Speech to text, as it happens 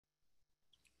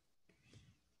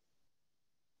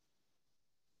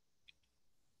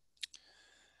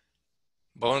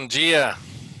Bom dia,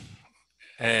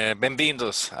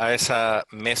 bem-vindos a essa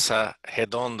mesa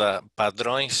redonda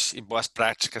Padrões e Boas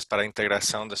Práticas para a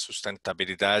Integração da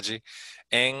Sustentabilidade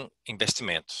em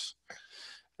Investimentos.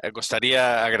 Eu gostaria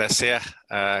de agradecer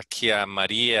aqui a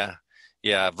Maria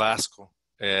e a Vasco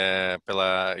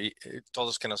e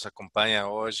todos que nos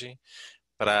acompanham hoje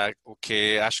para o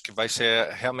que acho que vai ser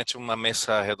realmente uma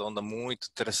mesa redonda muito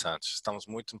interessante. Estamos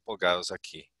muito empolgados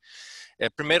aqui.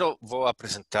 Primeiro, vou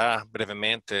apresentar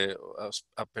brevemente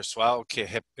ao pessoal que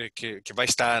vai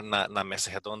estar na mesa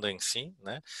redonda em si,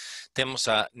 né? Temos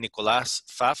a Nicolás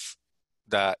Pfaff,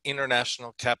 da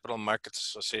International Capital Markets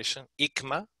Association,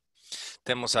 ICMA.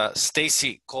 Temos a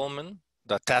Stacy Coleman,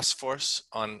 da Task Force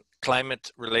on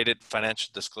Climate-Related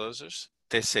Financial Disclosures,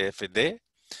 TCFD.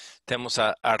 Temos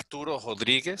a Arturo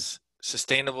Rodrigues,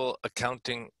 Sustainable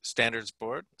Accounting Standards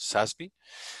Board, SASB.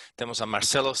 Temos a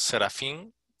Marcelo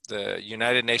Serafim, the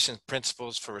United Nations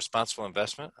Principles for Responsible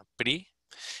Investment, PRI,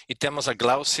 e temos a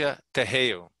Gláucia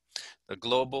Terreiro, the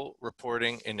Global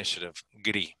Reporting Initiative,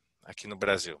 GRI, aqui no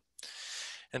Brasil.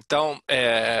 Então,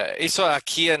 isso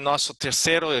aqui é nosso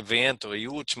terceiro evento e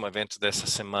último evento dessa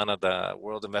semana da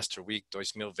World Investor Week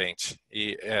 2020.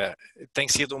 E tem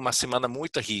sido uma semana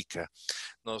muito rica.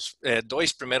 Nos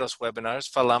dois primeiros webinars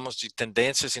falamos de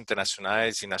tendências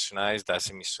internacionais e nacionais das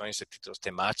emissões de títulos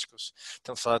temáticos.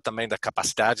 Estamos falando também da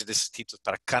capacidade desses títulos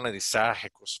para canalizar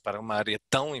recursos para uma área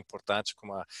tão importante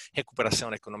como a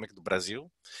recuperação econômica do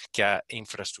Brasil, que é a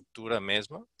infraestrutura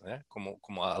mesmo, né,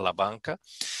 como a alavanca.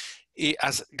 E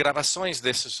as gravações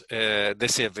desses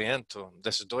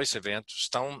dois eventos,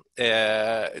 estão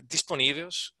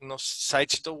disponíveis no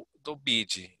site do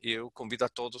BID. E eu convido a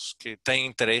todos que têm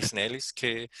interesse neles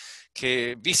que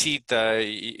visita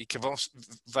e que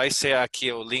vai ser aqui,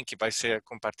 o link vai ser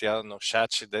compartilhado no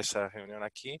chat dessa reunião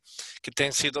aqui, que tem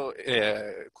sido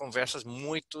conversas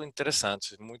muito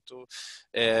interessantes, muito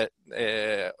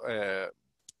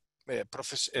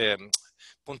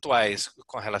pontuais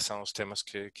com relação aos temas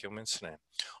que eu mencionei.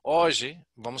 Hoje,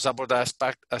 vamos abordar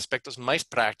aspectos mais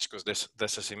práticos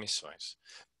dessas emissões.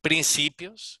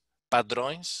 Princípios,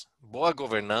 padrões, boa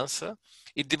governança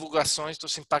e divulgações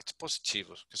dos impactos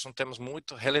positivos, que são temas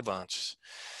muito relevantes.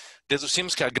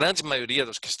 Deduzimos que a grande maioria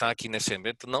dos que estão aqui nesse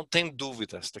evento não tem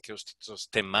dúvidas de que os títulos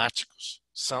temáticos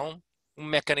são um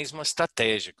mecanismo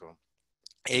estratégico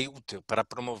e útil para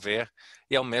promover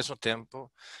e, ao mesmo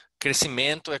tempo,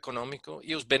 crescimento econômico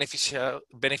e os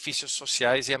benefícios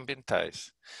sociais e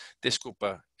ambientais.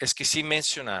 Desculpa, esqueci de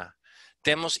mencionar.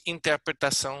 Temos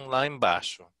interpretação lá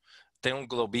embaixo. Tem um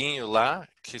globinho lá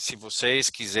que, se vocês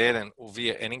quiserem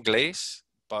ouvir em inglês,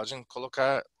 podem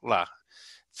colocar lá.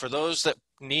 For those that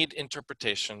need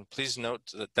interpretation, please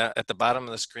note that at the bottom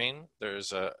of the screen,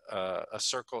 there's a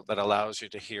circle that allows you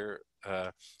to hear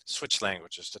switch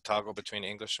languages, to toggle between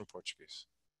English and Portuguese.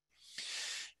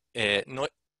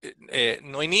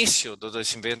 No início do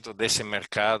desenvolvimento desse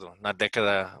mercado, na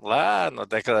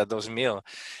década 2000,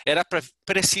 era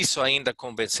preciso ainda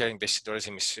convencer investidores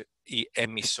e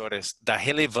emissores da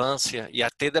relevância e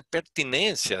até da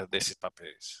pertinência desses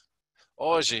papéis.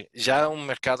 Hoje, já é um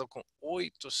mercado com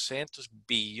 800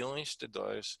 bilhões de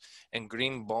dólares em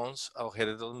green bonds ao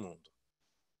redor do mundo.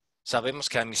 Sabemos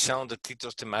que a emissão de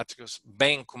títulos temáticos,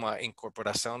 bem como a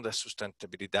incorporação da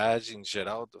sustentabilidade em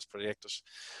geral dos projetos,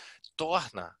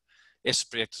 torna esses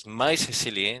projetos mais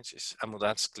resilientes a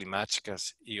mudanças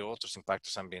climáticas e outros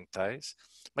impactos ambientais,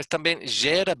 mas também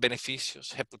gera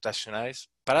benefícios reputacionais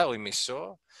para o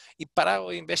emissor e para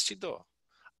o investidor,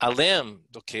 além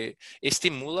do que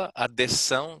estimula a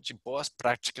adesão de boas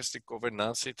práticas de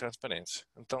governança e transparência.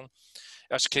 Então,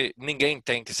 eu acho que ninguém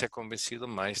tem que ser convencido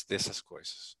mais dessas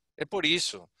coisas. E por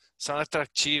isso, são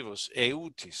atrativos e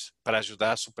úteis para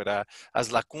ajudar a superar as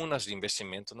lacunas de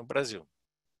investimento no Brasil.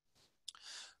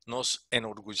 Nos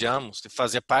enorgulhamos de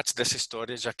fazer parte dessa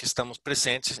história, já que estamos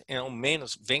presentes em ao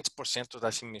menos 20%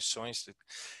 das emissões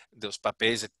dos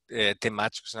papéis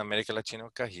temáticos na América Latina e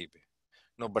o Caribe.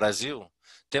 No Brasil,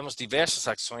 temos diversas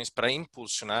ações para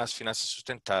impulsionar as finanças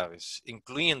sustentáveis,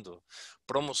 incluindo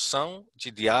promoção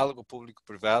de diálogo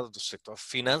público-privado do setor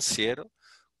financeiro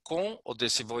com o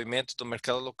desenvolvimento do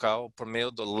mercado local por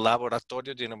meio do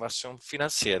Laboratório de Inovação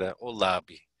Financeira, o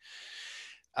LAB.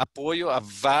 Apoio a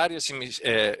vários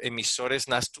emissores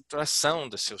na estruturação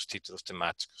de seus títulos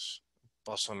temáticos.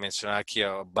 Posso mencionar aqui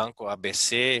o Banco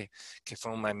ABC, que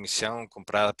foi uma emissão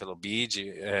comprada pelo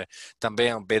BID,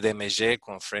 também o BDMG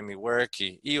com o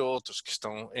Framework e outros que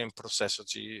estão em processo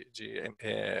de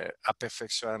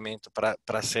aperfeiçoamento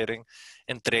para serem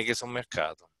entregues ao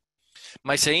mercado.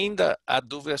 Mas ainda há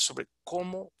dúvidas sobre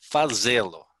como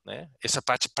fazê-lo, né? Essa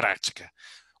parte prática.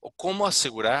 ou como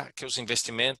assegurar que os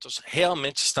investimentos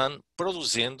realmente estão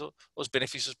produzindo os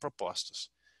benefícios propostos.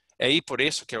 É aí por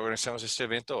isso que organizamos este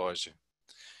evento hoje.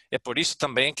 É por isso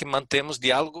também que mantemos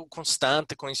diálogo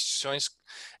constante com instituições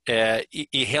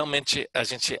e realmente a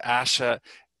gente acha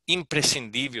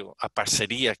imprescindível a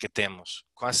parceria que temos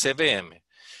com a CVM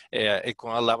e com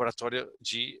o Laboratório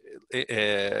de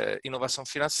Inovação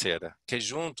Financeira, que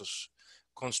juntos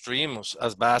construímos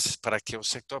as bases para que o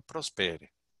setor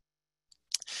prospere.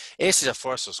 Esses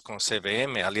esforços com a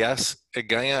CVM, aliás,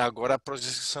 ganham agora a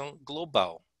projeção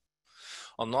global.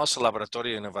 O nosso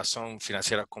Laboratório de Inovação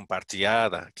Financeira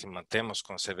Compartilhada, que mantemos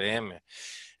com a CVM,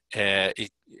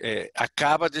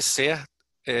 acaba de ser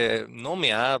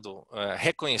nomeado,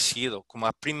 reconhecido como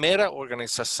a primeira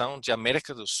organização de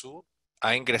América do Sul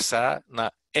a ingressar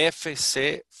na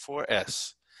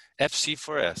FC4S,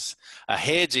 a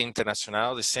Rede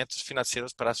Internacional de Centros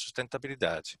Financeiros para a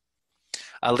Sustentabilidade.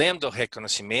 Além do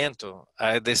reconhecimento,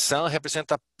 a adesão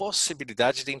representa a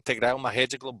possibilidade de integrar uma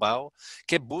rede global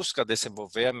que busca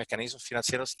desenvolver mecanismos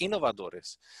financeiros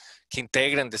inovadores, que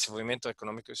integram desenvolvimento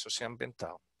econômico e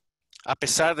socioambiental.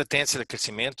 Apesar da tendência de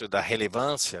crescimento e da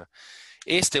relevância,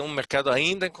 este é um mercado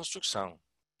ainda em construção.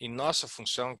 E nossa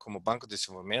função como Banco de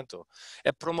Desenvolvimento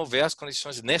é promover as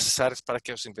condições necessárias para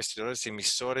que os investidores,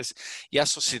 emissores e a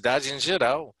sociedade em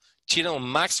geral tirem o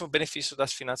máximo benefício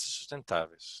das finanças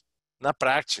sustentáveis. Na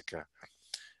prática,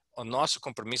 o nosso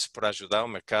compromisso por ajudar o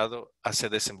mercado a se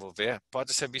desenvolver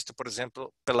pode ser visto, por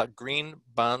exemplo, pela Green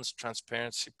Bonds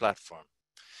Transparency Platform.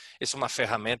 Essa é uma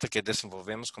ferramenta que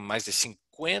desenvolvemos com mais de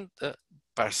 50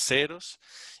 parceiros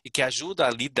e que ajuda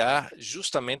a lidar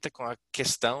justamente com a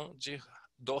questão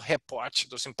do reporte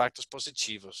dos impactos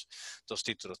positivos dos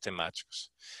títulos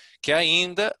temáticos, que é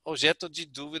ainda objeto de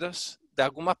dúvidas de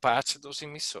alguma parte dos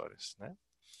emissores, né?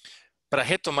 Para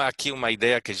retomar aqui uma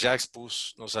ideia que já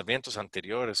expus nos eventos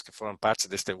anteriores, que foram parte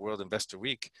deste World Investor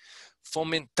Week,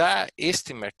 fomentar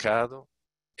este mercado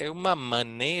é uma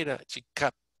maneira de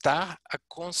captar a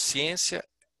consciência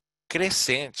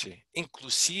crescente,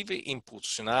 inclusive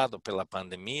impulsionado pela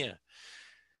pandemia,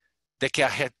 de que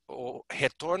o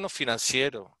retorno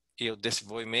financeiro e o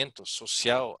desenvolvimento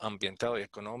social, ambiental e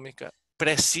econômico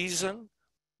precisam,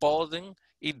 podem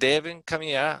e devem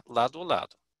caminhar lado a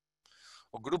lado.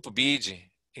 O grupo BID,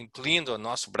 incluindo o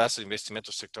nosso braço de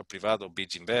investimento do setor privado, o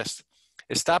BID Invest,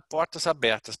 está a portas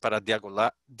abertas para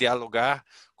dialogar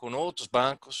com outros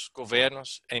bancos,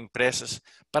 governos e empresas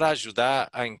para ajudar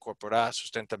a incorporar a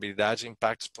sustentabilidade e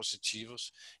impactos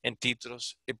positivos em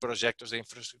títulos e projetos de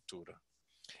infraestrutura.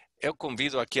 Eu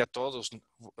convido aqui a todos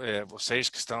vocês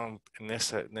que estão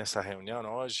nessa reunião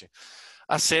hoje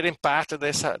a serem parte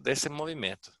desse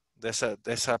movimento,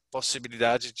 dessa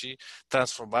possibilidade de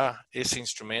transformar esse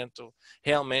instrumento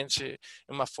realmente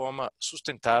em uma forma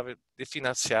sustentável de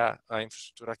financiar a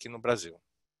infraestrutura aqui no Brasil.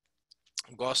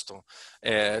 Gosto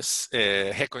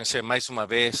de reconhecer mais uma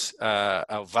vez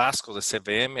ao Vasco da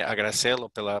CVM, agradecê-lo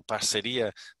pela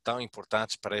parceria tão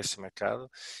importante para esse mercado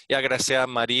e agradecer a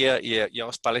Maria e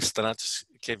aos palestrantes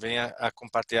que venham a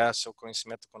compartilhar seu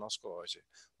conhecimento conosco hoje.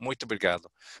 Muito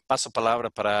obrigado. Passo a palavra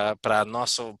para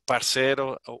nosso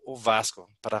parceiro, o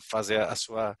Vasco, para fazer as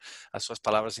suas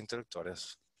palavras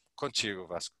introdutórias. Contigo,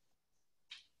 Vasco.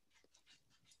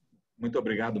 Muito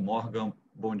obrigado, Morgan.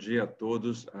 Bom dia a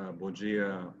todos. Bom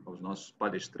dia aos nossos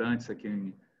palestrantes, a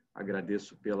quem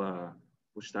agradeço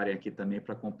por estarem aqui também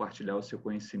para compartilhar o seu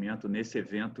conhecimento nesse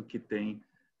evento que tem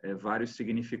vários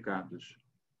significados.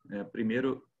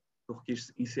 Primeiro, porque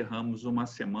encerramos uma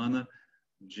semana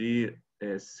de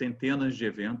centenas de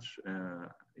eventos,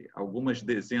 algumas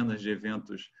dezenas de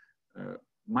eventos,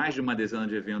 mais de uma dezena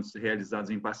de eventos realizados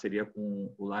em parceria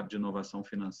com o Lab de Inovação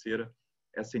Financeira,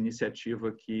 essa iniciativa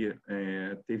que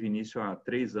teve início há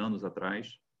 3 anos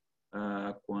atrás,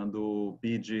 quando o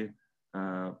BID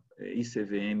e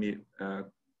CVM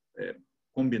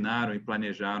combinaram e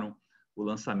planejaram o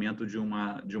lançamento de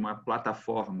uma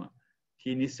plataforma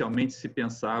que inicialmente se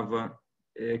pensava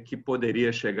que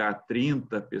poderia chegar a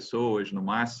 30 pessoas no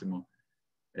máximo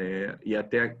e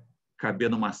até caber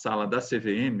numa sala da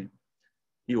CVM,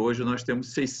 e hoje nós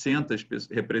temos 600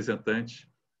 representantes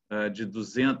de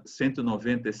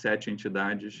 197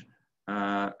 entidades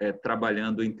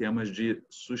trabalhando em temas de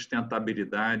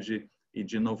sustentabilidade e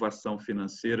de inovação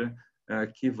financeira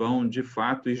que vão, de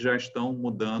fato, e já estão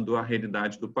mudando a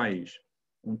realidade do país.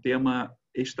 Um tema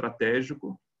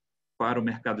estratégico para o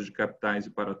mercado de capitais e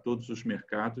para todos os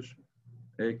mercados,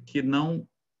 que não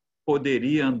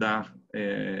poderia andar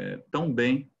tão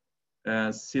bem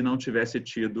se não tivesse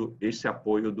tido esse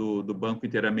apoio do Banco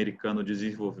Interamericano de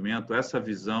Desenvolvimento, essa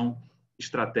visão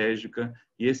estratégica,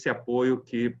 e esse apoio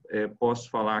que posso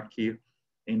falar aqui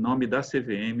em nome da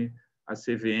CVM. A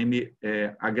CVM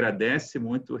agradece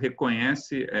muito,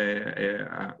 reconhece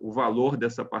o valor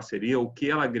dessa parceria, o que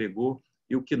ela agregou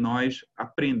e o que nós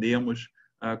aprendemos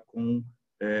com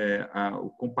o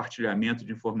compartilhamento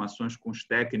de informações com os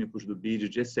técnicos do BID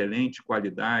de excelente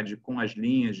qualidade, com as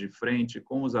linhas de frente,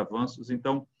 com os avanços.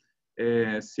 Então,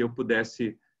 se eu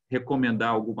pudesse recomendar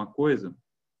alguma coisa,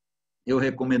 eu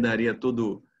recomendaria a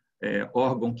todo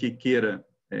órgão que queira,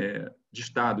 de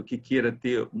Estado, que queira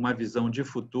ter uma visão de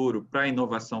futuro para a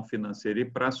inovação financeira e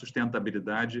para a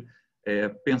sustentabilidade,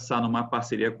 pensar numa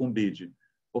parceria com o BID,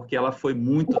 porque ela foi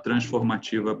muito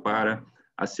transformativa para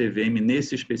a CVM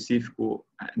nesse específico,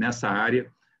 nessa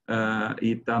área,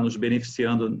 e está nos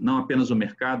beneficiando não apenas o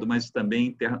mercado, mas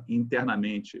também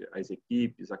internamente as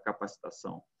equipes, a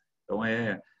capacitação. Então,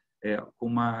 com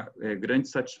uma grande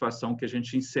satisfação que a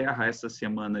gente encerra essa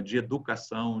semana de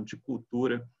educação, de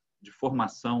cultura, de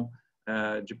formação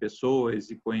de pessoas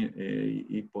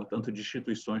e, portanto, de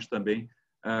instituições também,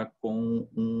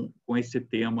 com esse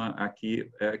tema aqui,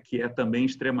 que é também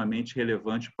extremamente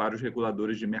relevante para os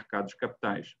reguladores de mercados de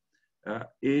capitais.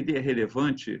 Ele é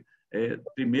relevante,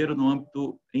 primeiro, no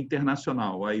âmbito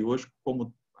internacional. A IOSCO,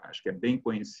 como acho que é bem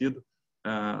conhecido,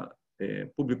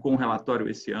 publicou um relatório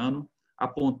esse ano,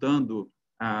 apontando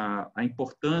a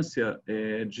importância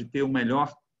de ter uma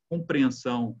melhor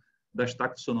compreensão das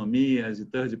taxonomias e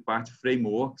third-party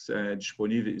frameworks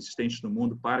disponíveis, existentes no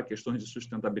mundo para questões de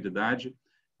sustentabilidade,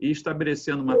 e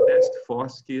estabelecendo uma task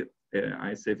force que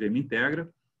a CVM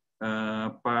integra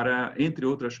para, entre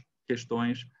outras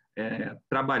questões,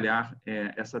 trabalhar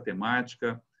essa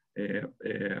temática,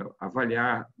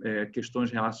 avaliar questões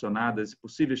relacionadas,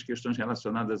 possíveis questões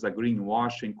relacionadas a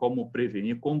greenwashing, como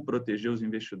prevenir, como proteger os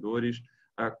investidores,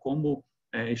 como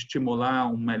estimular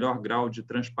um melhor grau de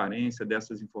transparência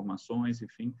dessas informações,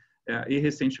 enfim. E,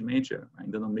 recentemente,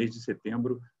 ainda no mês de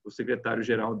setembro, o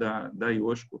secretário-geral da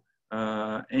IOSCO,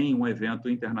 em um evento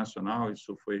internacional,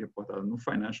 isso foi reportado no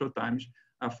Financial Times,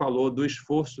 falou do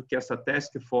esforço que essa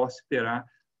task force terá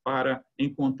para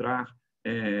encontrar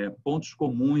pontos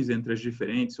comuns entre as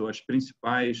diferentes ou as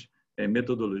principais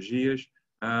metodologias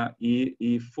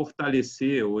e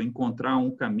fortalecer ou encontrar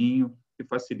um caminho que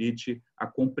facilite a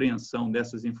compreensão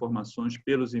dessas informações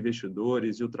pelos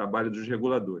investidores e o trabalho dos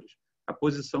reguladores. A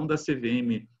posição da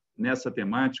CVM nessa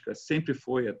temática sempre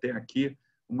foi, até aqui,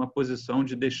 uma posição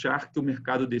de deixar que o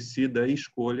mercado decida e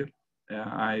escolha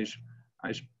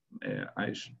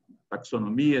as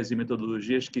taxonomias e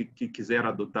metodologias que quiser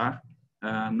adotar.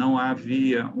 Não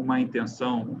havia uma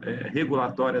intenção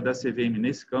regulatória da CVM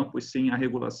nesse campo, e sim a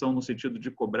regulação no sentido de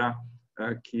cobrar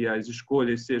que as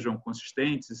escolhas sejam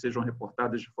consistentes e sejam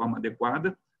reportadas de forma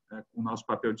adequada, com o nosso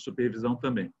papel de supervisão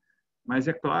também. Mas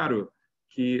é claro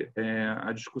que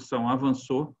a discussão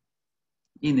avançou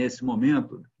e, nesse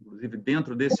momento, inclusive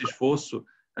dentro desse esforço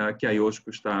que a IOSCO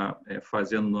está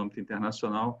fazendo no âmbito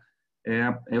internacional,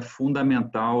 é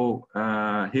fundamental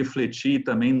refletir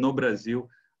também no Brasil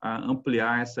a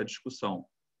ampliar essa discussão.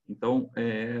 Então,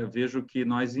 vejo que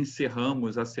nós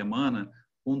encerramos a semana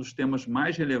um dos temas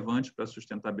mais relevantes para a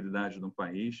sustentabilidade no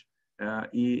país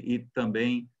e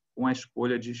também com a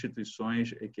escolha de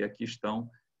instituições que aqui estão,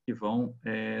 que vão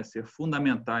ser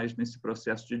fundamentais nesse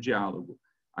processo de diálogo.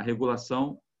 A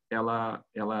regulação,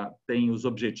 ela tem os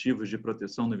objetivos de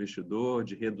proteção do investidor,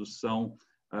 de redução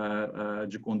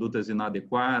de condutas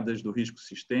inadequadas, do risco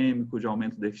sistêmico, de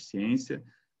aumento da eficiência,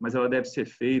 mas ela deve ser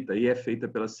feita, e é feita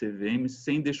pela CVM,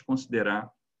 sem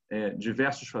desconsiderar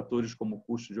diversos fatores como o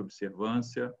custo de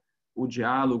observância, o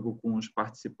diálogo com os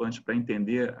participantes para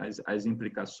entender as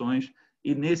implicações,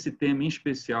 e nesse tema em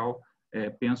especial,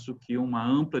 penso que uma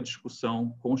ampla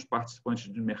discussão com os participantes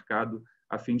do mercado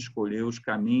a fim de escolher os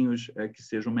caminhos que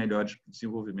sejam melhores para o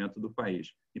desenvolvimento do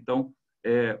país. Então,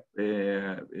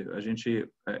 a gente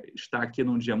está aqui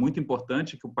num dia muito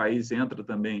importante, que o país entra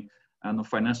também no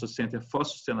Financial Center for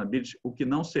Sustainability, o que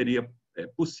não seria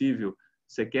possível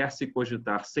sequer se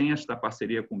cogitar sem esta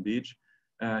parceria com o BID,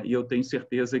 e eu tenho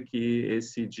certeza que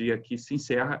esse dia que se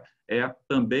encerra é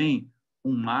também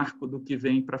um marco do que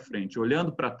vem para frente.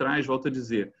 Olhando para trás, volto a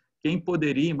dizer, quem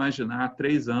poderia imaginar há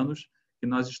 3 anos que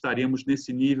nós estaríamos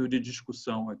nesse nível de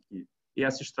discussão aqui? E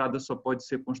essa estrada só pode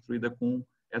ser construída com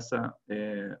essa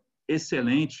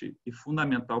excelente e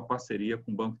fundamental parceria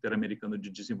com o Banco Interamericano de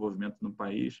Desenvolvimento no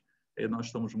país. Nós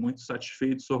estamos muito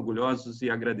satisfeitos, orgulhosos e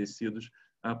agradecidos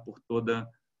por todo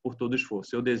o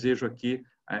esforço. Eu desejo aqui,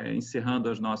 encerrando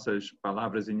as nossas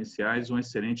palavras iniciais, um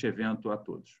excelente evento a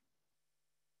todos.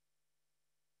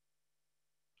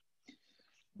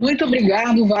 Muito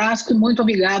obrigado, Vasco, muito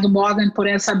obrigado, Morgan, por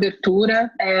essa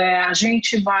abertura. A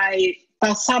gente vai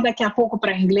passar daqui a pouco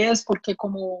para inglês, porque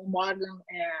como o Morgan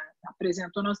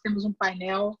apresentou, nós temos um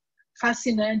painel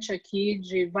fascinante aqui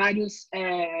de vários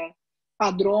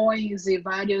padrões e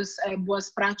várias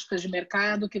boas práticas de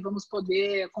mercado que vamos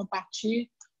poder compartilhar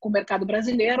com o mercado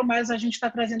brasileiro, mas a gente está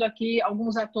trazendo aqui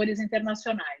alguns atores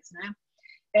internacionais,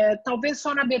 né? Talvez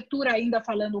só na abertura ainda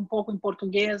falando um pouco em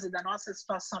português e da nossa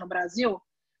situação no Brasil,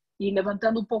 e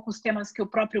levantando um pouco os temas que o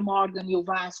próprio Morgan e o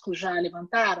Vasco já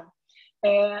levantaram,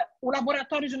 o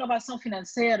Laboratório de Inovação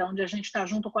Financeira, onde a gente está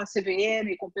junto com a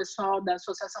CVM, com o pessoal da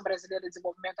Associação Brasileira de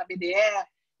Desenvolvimento, a BDE,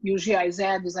 e o GIZ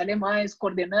dos alemães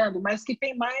coordenando, mas que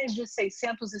tem mais de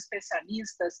 600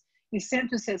 especialistas e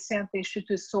 160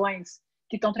 instituições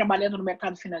que estão trabalhando no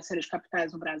mercado financeiro de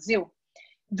capitais no Brasil,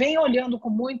 vem olhando com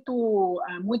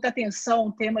muita atenção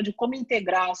o tema de como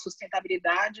integrar a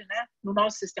sustentabilidade, né, no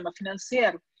nosso sistema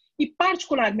financeiro, e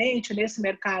particularmente nesse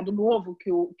mercado novo que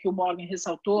o Morgan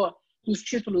ressaltou, dos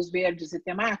títulos verdes e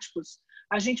temáticos,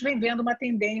 a gente vem vendo uma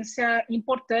tendência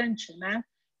importante, né,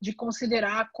 de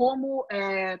considerar como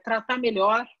tratar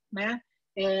melhor, né,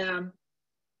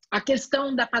 a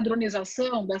questão da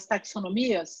padronização das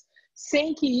taxonomias,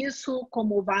 sem que isso,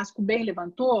 como o Vasco bem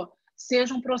levantou,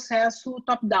 seja um processo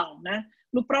top-down, né?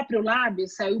 No próprio Lab,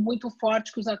 saiu muito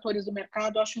forte que os atores do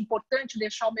mercado acham importante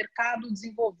deixar o mercado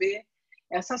desenvolver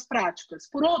essas práticas.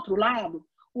 Por outro lado,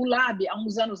 o Lab, há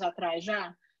uns anos atrás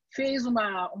já, fez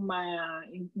uma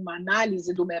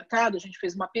análise do mercado, a gente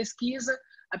fez uma pesquisa,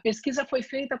 a pesquisa foi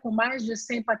feita com mais de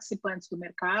 100 participantes do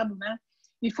mercado, né?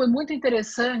 E foi muito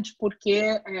interessante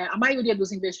porque a maioria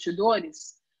dos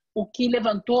investidores, o que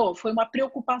levantou foi uma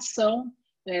preocupação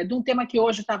de um tema que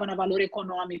hoje estava na Valor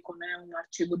Econômico, né, um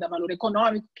artigo da Valor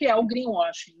Econômico, que é o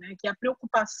greenwashing, né, que é a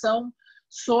preocupação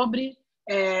sobre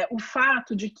o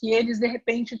fato de que eles, de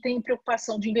repente, têm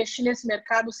preocupação de investir nesse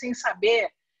mercado sem saber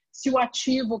se o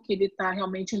ativo que ele está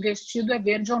realmente investido é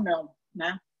verde ou não,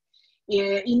 né?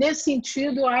 E nesse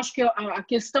sentido, eu acho que a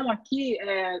questão aqui,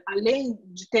 além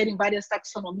de terem várias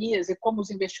taxonomias e como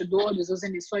os investidores, os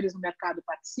emissores no mercado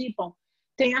participam,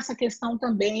 tem essa questão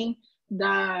também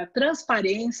da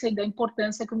transparência e da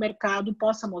importância que o mercado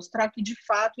possa mostrar que, de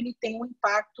fato, ele tem um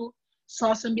impacto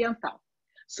socioambiental.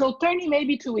 So turning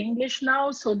maybe to English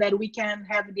now so that we can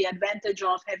have the advantage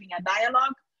of having a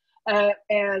dialogue.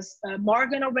 As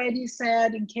Morgan already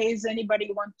said, in case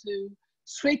anybody wants to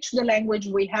switch the language,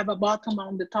 we have a button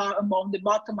on the top, on the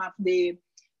bottom of the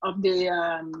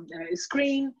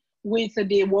screen with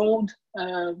the world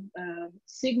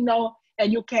signal,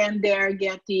 and you can there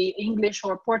get the English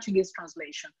or Portuguese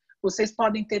translation. Vocês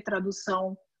podem ter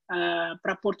tradução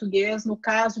para português, no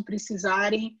caso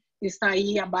precisarem, está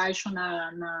aí abaixo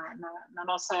na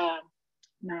nossa,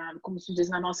 como se diz,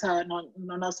 na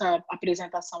nossa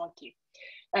apresentação aqui.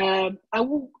 I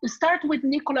will start with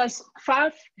Nicholas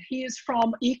Pfaff. He is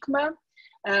from ICMA,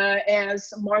 as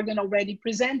Morgan already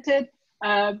presented.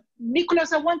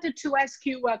 Nicholas, I wanted to ask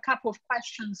you a couple of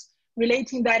questions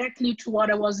relating directly to what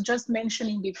I was just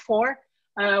mentioning before.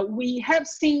 We have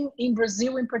seen in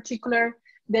Brazil in particular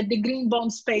that the green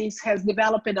bond space has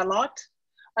developed a lot.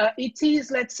 It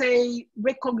is, let's say,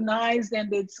 recognized,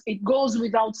 and it goes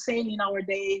without saying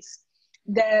nowadays,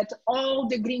 that all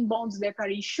the green bonds that are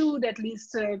issued, at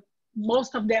least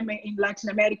most of them in Latin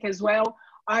America as well,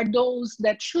 are those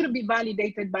that should be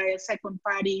validated by a second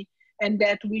party, and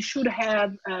that we should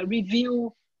have a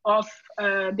review of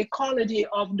the quality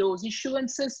of those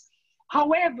issuances.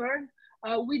 However,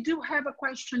 we do have a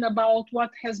question about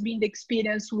what has been the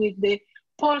experience with the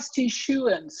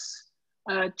post-issuance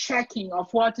checking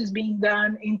of what is being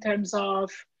done in terms of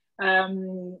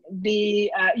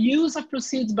the use of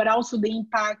proceeds, but also the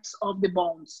impacts of the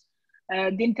bonds.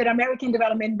 The Inter-American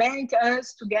Development Bank,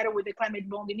 us, together with the Climate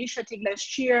Bond Initiative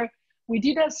last year, we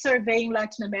did a survey in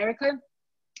Latin America,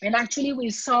 and actually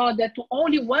we saw that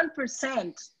only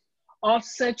 1% of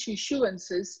such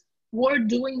issuances were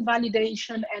doing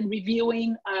validation and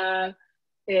reviewing,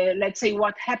 let's say,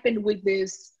 what happened with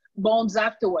these bonds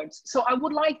afterwards. So I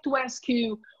would like to ask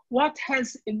you, what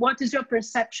is your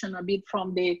perception a bit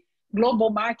from the global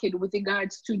market with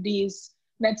regards to this,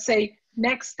 let's say,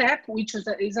 next step, which is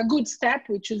a good step,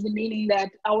 which is the meaning that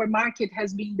our market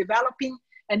has been developing,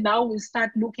 and now we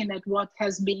start looking at what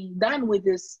has been done with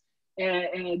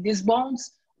these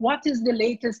bonds. What is the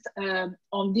latest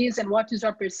on this, and what is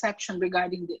your perception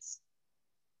regarding this?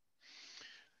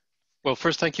 Well,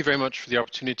 first, thank you very much for the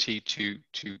opportunity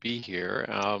to be here,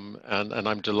 and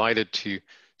I'm delighted to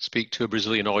speak to a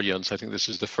Brazilian audience. I think this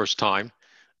is the first time,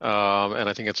 and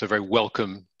I think it's a very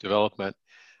welcome development.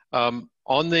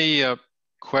 On the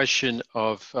question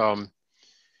of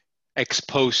ex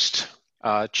post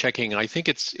checking. I think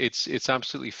it's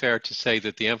absolutely fair to say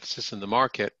that the emphasis in the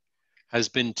market has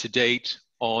been to date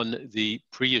on the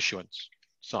pre-issuance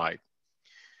side.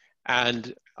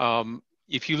 And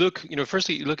if you look,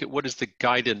 firstly, you look at what is the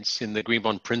guidance in the Green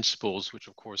Bond Principles, which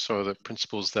of course are the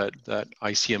principles that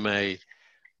ICMA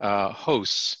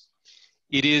hosts.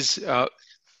 It is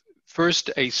first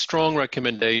a strong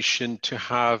recommendation to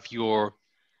have your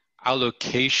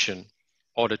allocation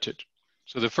audited.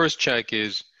 So the first check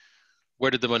is,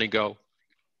 where did the money go?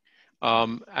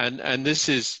 And this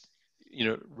is,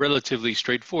 relatively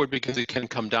straightforward because it can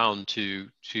come down to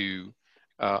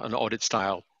an audit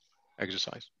style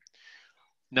exercise.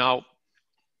 Now,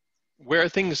 where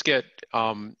things get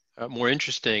more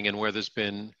interesting and where there's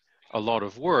been a lot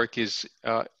of work is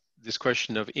this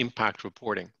question of impact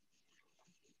reporting.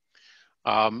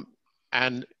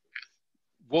 And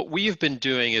what we have been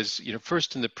doing is,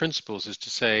 first in the principles is to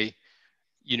say,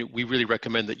 we really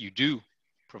recommend that you do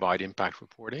provide impact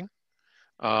reporting,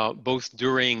 both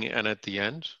during and at the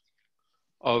end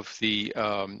of the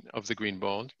green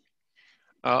bond.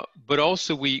 But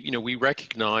also we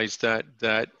recognize that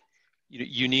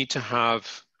you need to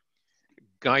have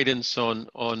guidance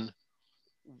on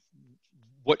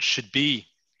what should be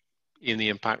in the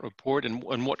impact report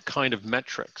and what kind of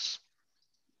metrics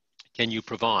can you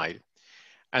provide.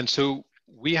 And so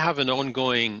we have an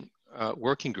ongoing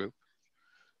working group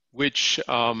which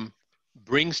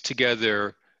brings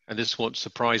together, and this won't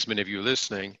surprise many of you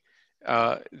listening,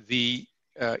 the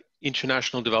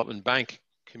International Development Bank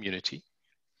community,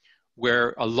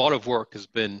 where a lot of work has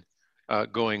been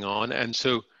going on. And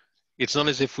so it's not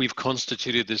as if we've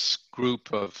constituted this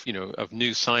group of, of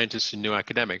new scientists and new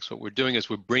academics. What we're doing is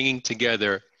we're bringing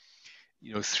together,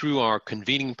 through our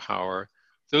convening power,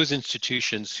 those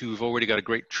institutions who've already got a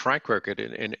great track record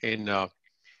in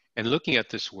looking at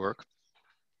this work.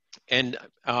 And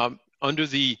under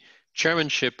the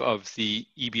chairmanship of the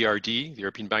EBRD, the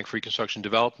European Bank for Reconstruction and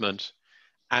Development,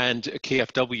 and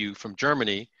KfW from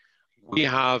Germany, we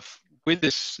have, with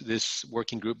this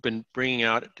working group, been bringing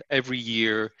out every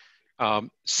year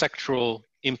sectoral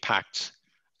impact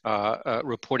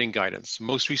reporting guidance,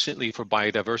 most recently for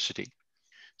biodiversity.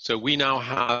 So we now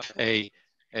have a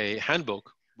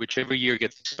handbook, which every year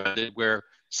gets expanded, where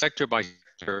sector by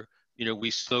sector,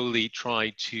 we slowly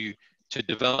try to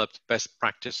develop best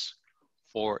practice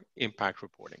for impact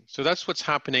reporting. So that's what's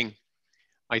happening,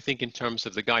 I think, in terms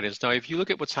of the guidance. Now, if you look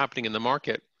at what's happening in the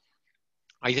market,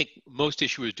 I think most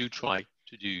issuers do try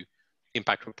to do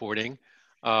impact reporting.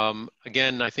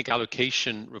 Again, I think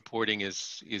allocation reporting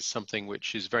is something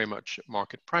which is very much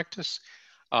market practice.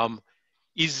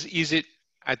 Is it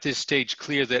at this stage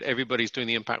clear that everybody's doing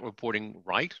the impact reporting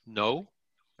right? No,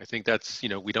 I think that's,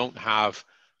 we don't have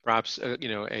perhaps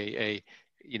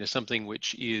something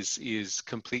which is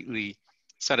completely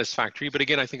satisfactory. But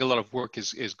again, I think a lot of work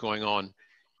is going on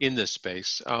in this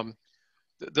space.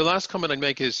 The last comment I'd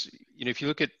make is, if you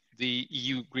look at the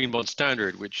EU Green Bond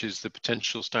Standard, which is the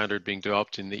potential standard being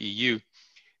developed in the EU,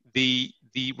 the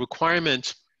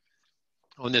requirement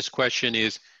on this question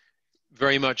is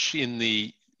very much in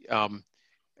the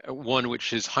one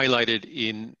which is highlighted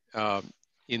in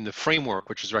the framework,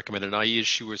 which is recommended, i.e.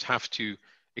 issuers have to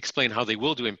explain how they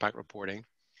will do impact reporting.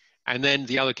 And then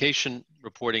the allocation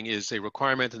reporting is a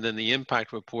requirement, and then the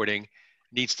impact reporting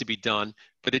needs to be done,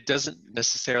 but it doesn't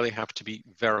necessarily have to be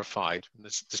verified.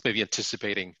 This may be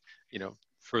anticipating,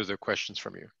 further questions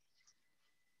from you.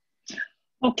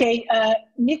 Okay,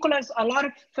 Nicholas, a lot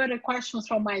of further questions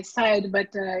from my side, but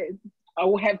I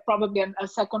will have probably a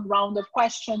second round of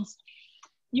questions.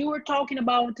 You were talking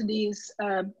about these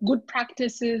good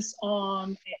practices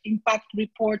on impact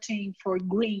reporting for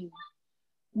green.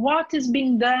 What is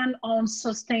being done on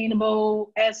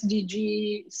sustainable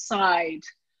SDG side?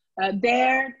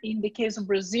 There, in the case of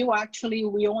Brazil, actually,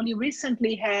 we only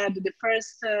recently had the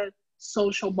first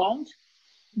social bond.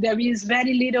 There is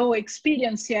very little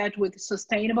experience yet with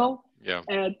sustainable. Yeah.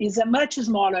 It's a much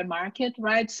smaller market,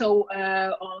 right? So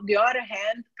on the other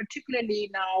hand,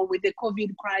 particularly now with the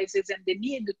COVID crisis and the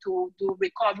need to do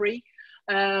recovery,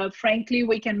 frankly,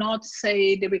 we cannot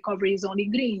say the recovery is only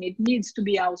green. It needs to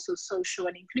be also social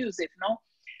and inclusive, no?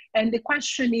 And the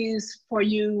question is for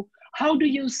you, how do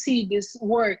you see this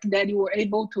work that you were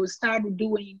able to start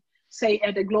doing, say,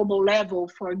 at a global level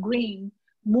for green,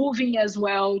 moving as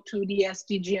well to the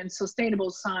SDG and sustainable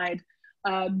side?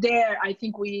 There, I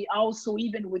think we also,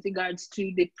 even with regards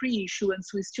to the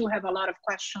pre-issuance, we still have a lot of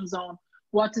questions on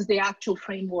what is the actual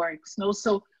frameworks. No?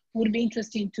 So it would be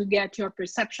interesting to get your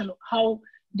perception of how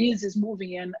this is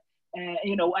moving, and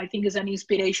I think is an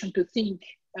inspiration to think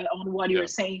on what Yeah. you're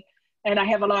saying. And I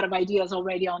have a lot of ideas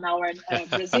already on our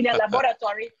Brazilian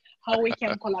laboratory, how we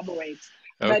can collaborate.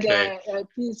 Okay. But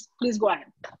please go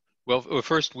ahead. Well,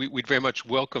 first, we'd very much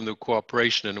welcome the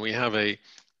cooperation, and we have a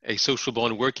social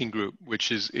bond working group,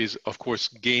 which is of course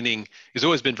gaining, has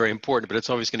always been very important, but it's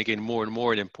always going to gain more and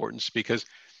more in importance because,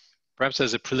 perhaps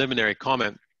as a preliminary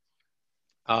comment,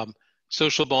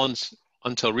 social bonds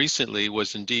until recently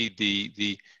was indeed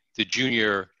the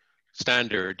junior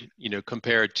standard,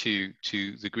 compared to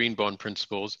the green bond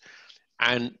principles,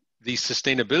 and the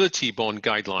sustainability bond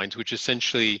guidelines, which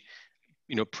essentially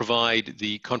provide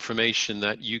the confirmation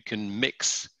that you can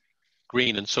mix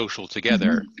green and social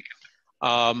together.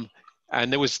 Mm-hmm.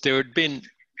 And there had been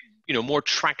more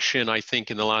traction, I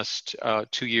think, in the last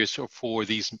 2 years for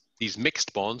these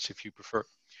mixed bonds, if you prefer.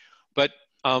 But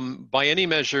by any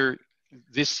measure,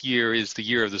 this year is the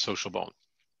year of the social bond.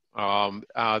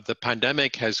 The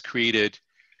pandemic has created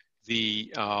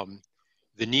the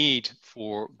need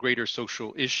for greater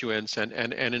social issuance, and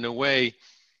in a way,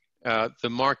 the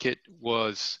market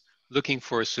was looking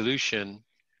for a solution,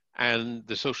 and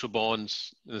the social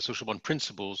bonds, the social bond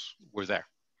principles were there.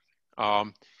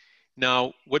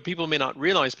 Now, what people may not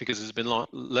realize, because there's been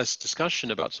less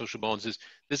discussion about social bonds, is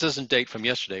this doesn't date from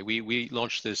yesterday. We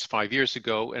launched this 5 years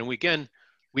ago, and we didn't,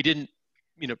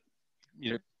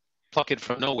 pluck it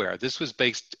from nowhere. This was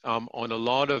based on a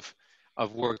lot of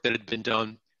work that had been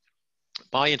done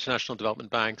by international development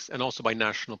banks and also by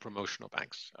national promotional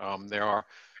banks. There are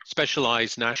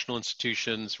specialized national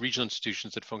institutions, regional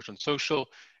institutions that function on social,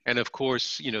 and of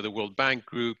course, the World Bank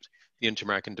Group, the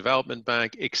Inter-American Development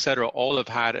Bank, et cetera, all have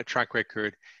had a track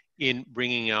record in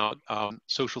bringing out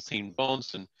social themed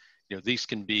bonds. And these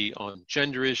can be on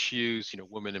gender issues,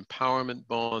 women empowerment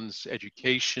bonds,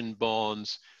 education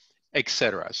bonds, et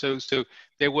cetera. So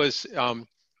there was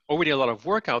already a lot of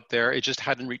work out there. It just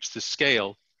hadn't reached the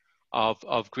scale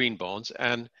of green bonds.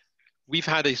 And we've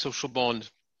had a social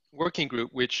bond working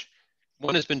group, which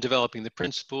one has been developing the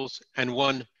principles, and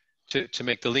one, to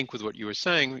make the link with what you were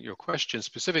saying, your question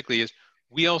specifically, is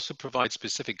we also provide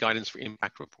specific guidance for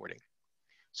impact reporting.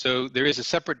 So there is a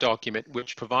separate document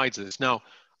which provides this. Now,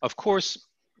 of course,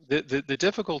 the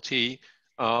difficulty,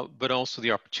 but also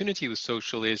the opportunity with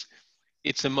social is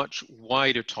it's a much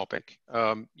wider topic.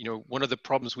 One of the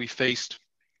problems we faced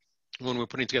when we're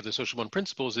putting together social bond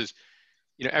principles is,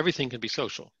 everything can be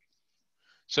social.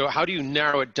 So how do you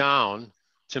narrow it down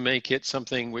to make it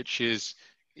something which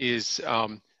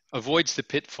avoids the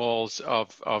pitfalls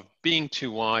of being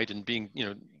too wide and being,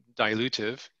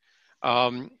 dilutive,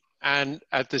 and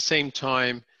at the same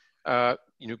time,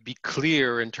 be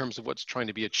clear in terms of what's trying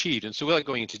to be achieved. And so, without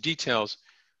going into details,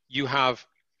 you have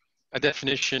a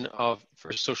definition of,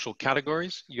 for social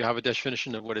categories. You have a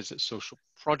definition of what is a social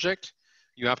project.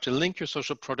 You have to link your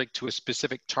social project to a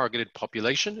specific targeted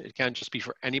population. It can't just be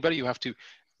for anybody. You have to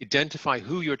identify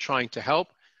who you're trying to help.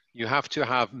 You have to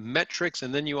have metrics,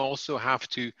 and then you also have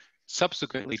to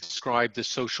subsequently describe the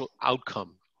social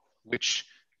outcome which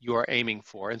you are aiming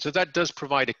for. And so that does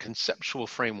provide a conceptual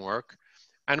framework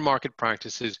and market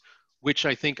practices which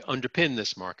I think underpin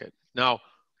this market. Now,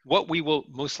 what we will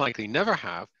most likely never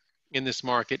have in this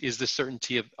market is the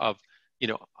certainty of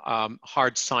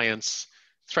hard science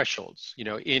thresholds.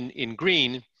 In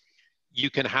green, you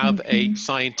can have a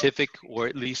scientific or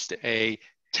at least a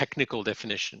technical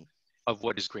definition of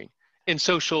what is green. In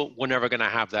social, we're never going to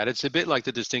have that. It's a bit like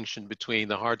the distinction between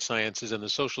the hard sciences and the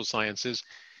social sciences.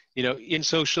 In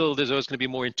social, there's always going to be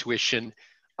more intuition.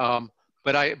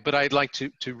 But I'd like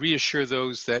to reassure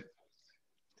those that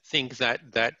think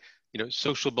that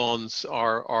social bonds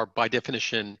are by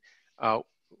definition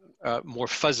more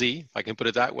fuzzy, if I can put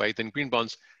it that way, than green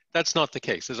bonds. That's not the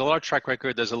case. There's a lot of track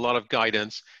record, there's a lot of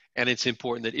guidance, and it's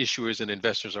important that issuers and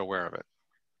investors are aware of it.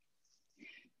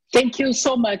 Thank you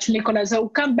so much, Nicholas. I'll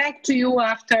come back to you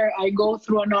after I go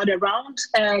through another round.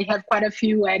 I have quite a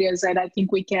few areas that I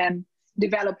think we can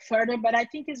develop further, but I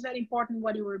think it's very important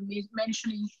what you were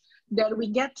mentioning, that we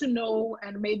get to know,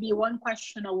 and maybe one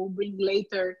question I will bring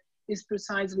later is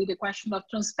precisely the question of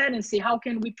transparency. How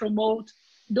can we promote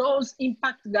those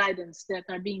impact guidance that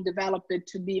are being developed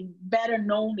to be better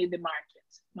known in the market?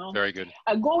 No? Very good.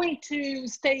 Going to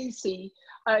Stacy.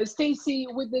 Stacy,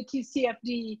 with the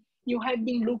TCFD, you have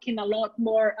been looking a lot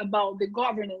more about the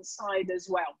governance side as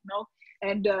well, no?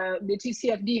 And the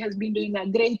TCFD has been doing a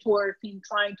great work in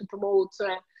trying to promote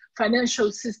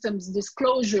financial systems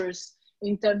disclosures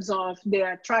in terms of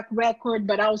their track record,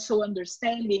 but also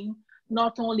understanding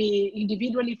not only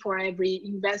individually for every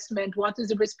investment, what is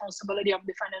the responsibility of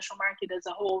the financial market as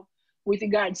a whole with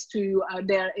regards to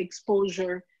their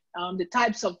exposure, the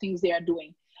types of things they are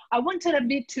doing. I wanted a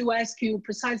bit to ask you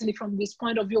precisely from this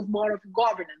point of view, more of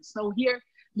governance. So here,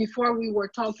 before we were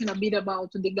talking a bit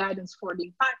about the guidance for the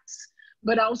impacts,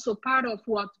 but also part of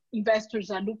what investors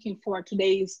are looking for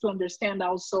today is to understand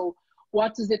also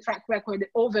what is the track record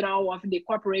overall of the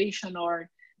corporation or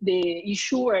the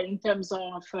issuer in terms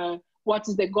of what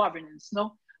is the governance,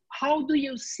 no? How do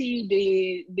you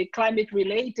see the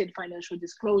climate-related financial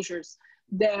disclosures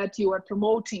that you are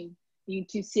promoting in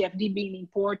TCFD being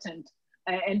important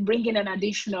and bringing an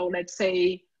additional, let's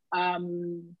say,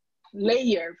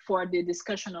 layer for the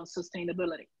discussion on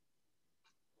sustainability?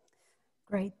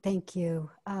 Great, thank you.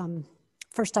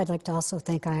 First, I'd like to also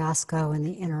thank IOSCO and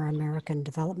the Inter-American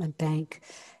Development Bank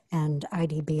and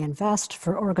IDB Invest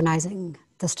for organizing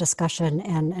this discussion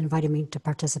and inviting me to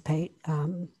participate.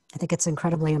 I think it's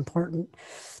incredibly important.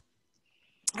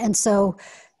 And so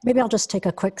maybe I'll just take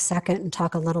a quick second and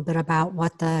talk a little bit about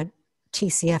what the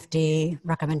TCFD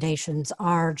recommendations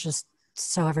are, just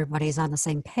so everybody's on the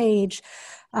same page.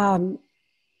 Our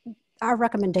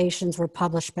recommendations were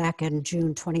published back in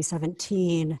June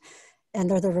 2017, and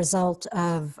they're the result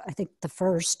of, I think, the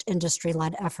first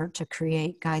industry-led effort to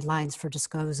create guidelines for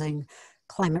disclosing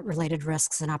climate-related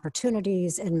risks and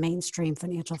opportunities in mainstream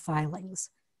financial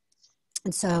filings.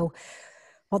 And so,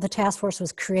 while the task force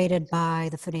was created by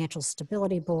the Financial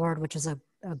Stability Board, which is a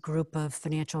group of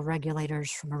financial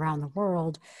regulators from around the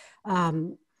world,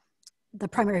 the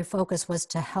primary focus was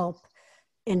to help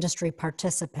industry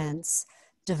participants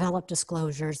develop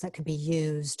disclosures that could be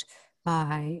used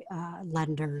by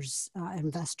lenders,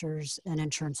 investors, and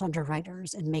insurance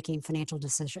underwriters in making financial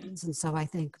decisions. And so I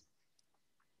think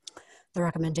the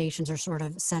recommendations are sort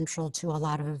of central to a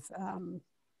lot of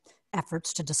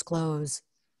efforts to disclose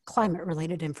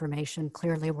climate-related information.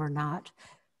 Clearly, we're not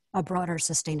a broader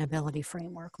sustainability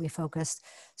framework. We focus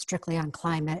strictly on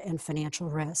climate and financial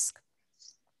risk.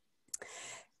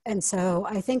 And so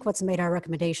I think what's made our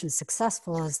recommendations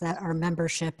successful is that our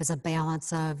membership is a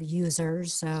balance of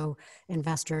users, so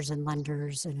investors and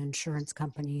lenders and insurance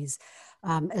companies,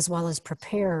 as well as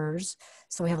preparers.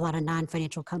 So we have a lot of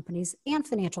non-financial companies and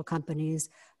financial companies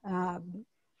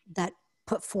that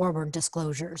put forward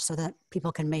disclosures so that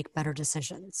people can make better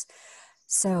decisions.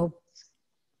 So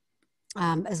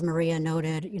as Maria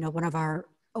noted, one of our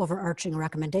overarching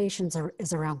recommendations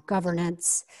is around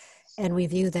governance. And we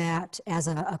view that as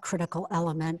a critical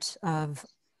element of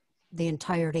the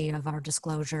entirety of our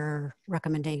disclosure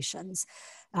recommendations.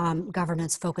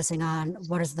 Governance focusing on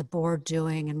what is the board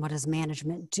doing and what is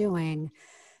management doing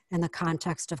in the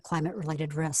context of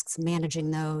climate-related risks, managing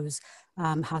those,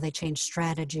 how they change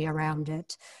strategy around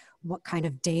it, what kind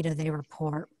of data they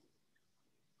report.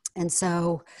 And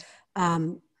so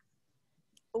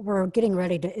we're getting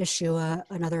ready to issue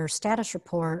another status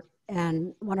report,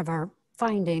 and one of our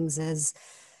findings is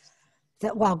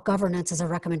that while governance is a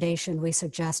recommendation, we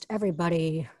suggest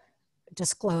everybody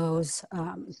disclose.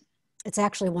 It's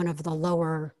actually one of the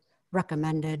lower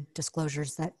recommended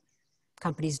disclosures that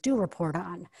companies do report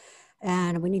on.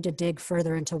 And we need to dig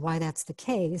further into why that's the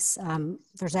case.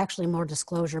 There's actually more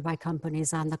disclosure by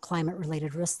companies on the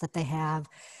climate-related risks that they have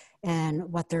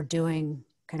and what they're doing,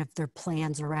 kind of their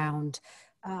plans around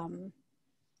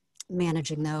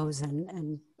managing those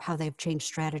and how they've changed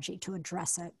strategy to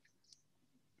address it.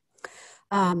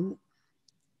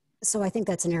 So I think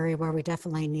that's an area where we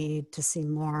definitely need to see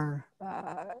more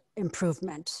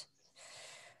improvement.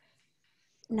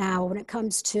 Now, when it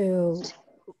comes to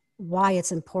why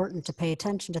it's important to pay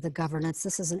attention to the governance,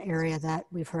 this is an area that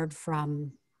we've heard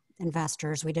from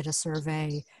investors. We did a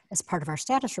survey as part of our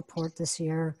status report this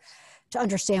year to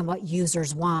understand what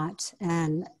users want.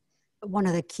 And one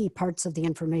of the key parts of the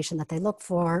information that they look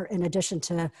for, in addition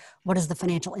to what is the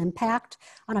financial impact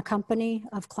on a company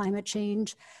of climate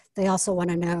change, they also want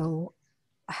to know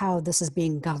how this is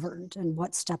being governed and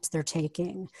what steps they're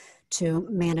taking to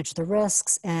manage the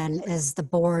risks, and is the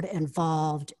board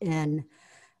involved in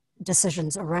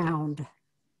decisions around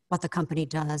what the company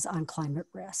does on climate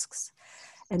risks.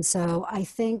 And so I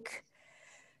think,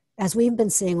 as we've been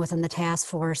seeing within the task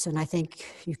force, and I think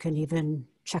you can even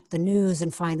check the news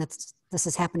and find that this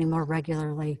is happening more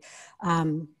regularly,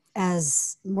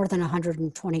 as more than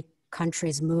 120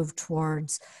 countries move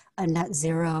towards a net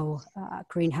zero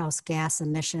greenhouse gas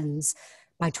emissions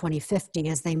by 2050,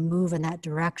 as they move in that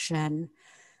direction,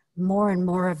 more and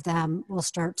more of them will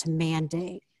start to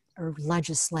mandate or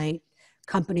legislate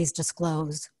companies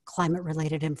disclose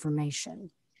climate-related information.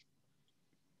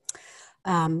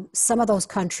 Some of those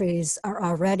countries are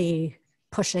already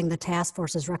pushing the task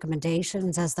force's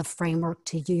recommendations as the framework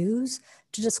to use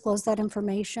to disclose that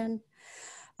information.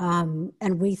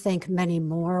 And we think many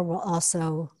more will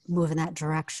also move in that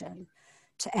direction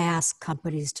to ask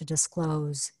companies to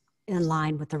disclose in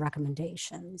line with the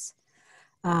recommendations.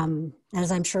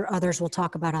 As I'm sure others will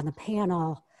talk about on the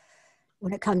panel,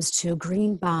 when it comes to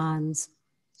green bonds,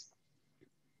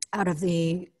 out of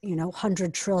the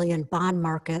 100 trillion bond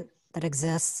market that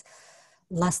exists,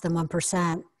 less than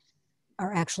 1%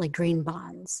 are actually green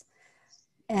bonds.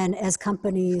 And as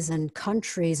companies and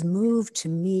countries move to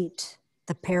meet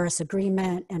the Paris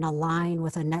Agreement and align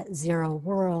with a net zero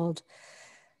world,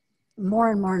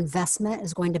 more and more investment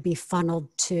is going to be funneled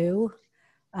to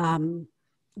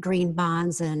green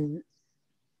bonds and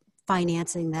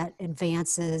financing that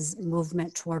advances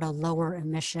movement toward a lower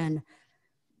emission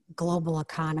global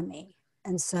economy.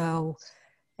 And so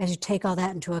as you take all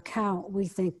that into account, we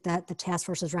think that the task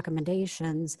force's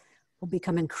recommendations will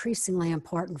become increasingly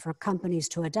important for companies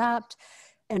to adopt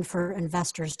and for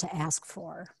investors to ask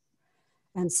for.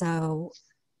 And so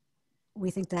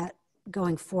we think that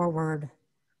going forward,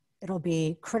 it'll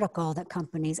be critical that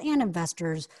companies and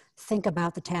investors think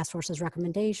about the task force's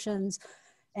recommendations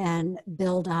and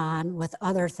build on with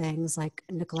other things like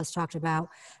Nicholas talked about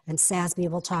and SASB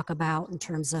will talk about in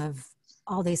terms of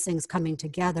all these things coming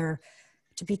together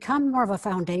to become more of a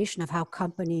foundation of how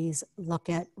companies look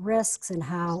at risks and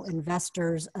how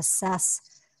investors assess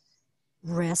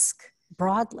risk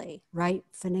broadly, right?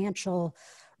 Financial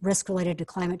risk related to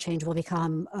climate change will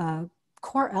become a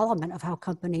core element of how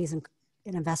companies and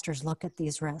investors look at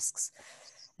these risks.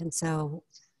 And so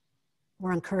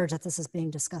we're encouraged that this is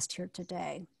being discussed here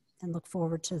today and look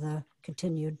forward to the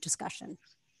continued discussion.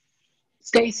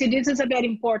 Stacey, this is a very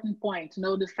important point.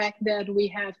 The fact that we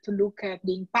have to look at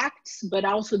the impacts, but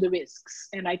also the risks.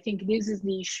 And I think this is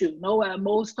the issue.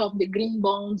 Most of the green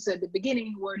bonds at the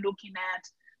beginning were looking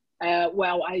at,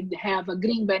 well, I have a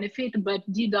green benefit, but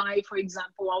did I, for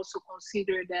example, also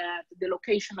consider that the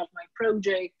location of my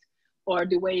project or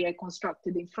the way I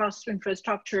constructed the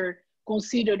infrastructure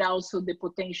considered also the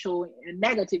potential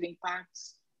negative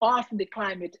impacts of the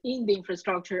climate in the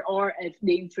infrastructure or if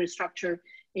the infrastructure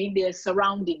in the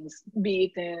surroundings,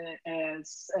 be it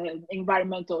as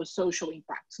environmental or social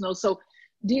impacts. So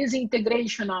this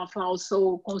integration of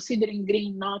also considering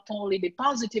green, not only the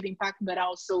positive impact, but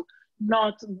also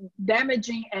not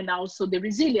damaging and also the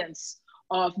resilience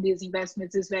of these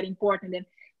investments is very important.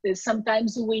 And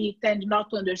sometimes we tend not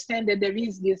to understand that there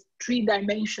is this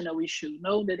three-dimensional issue,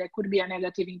 that there could be a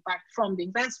negative impact from the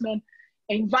investment.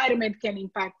 Environment can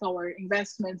impact our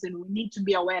investments and we need to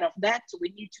be aware of that. So we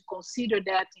need to consider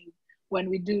that when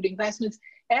we do the investments.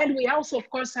 And we also, of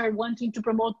course, are wanting to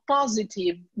promote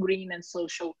positive green and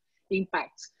social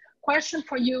impacts. Question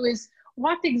for you is,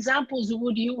 what examples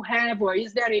would you have, or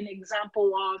is there an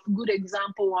example of, good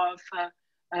example of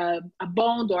a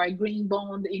bond or a green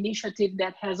bond initiative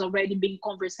that has already been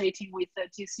conversating with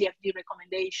TCFD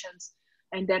recommendations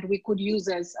and that we could use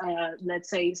as, let's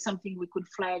say, something we could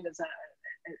flag as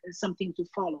something to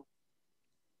follow?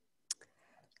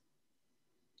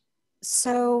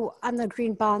 So on the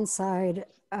green bond side,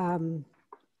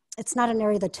 it's not an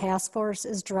area the task force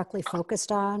is directly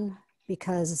focused on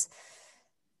because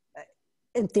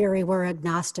in theory, we're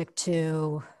agnostic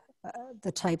to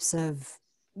the types of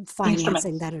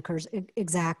financing that occurs.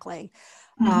 Exactly.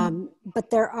 Mm-hmm. But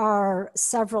there are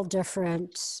several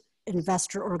different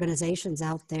investor organizations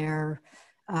out there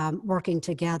working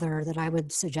together that I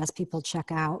would suggest people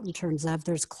check out in terms of,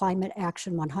 there's Climate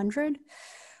Action 100,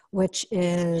 which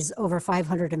is over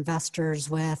 500 investors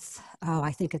with,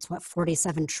 I think it's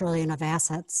 47 trillion of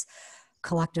assets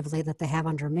collectively that they have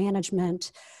under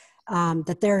management,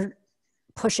 that they're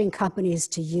pushing companies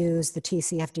to use the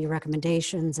TCFD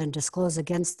recommendations and disclose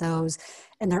against those.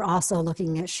 And they're also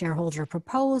looking at shareholder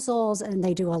proposals, and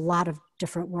they do a lot of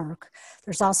different work.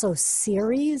 There's also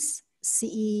Ceres,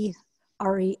 CERES,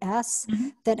 mm-hmm.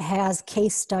 that has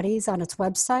case studies on its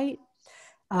website.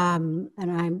 And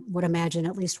I would imagine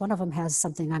at least one of them has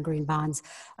something on green bonds,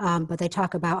 but they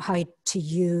talk about how to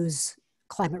use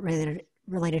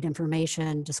climate-related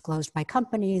information disclosed by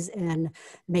companies in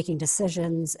making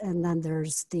decisions. And then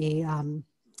there's the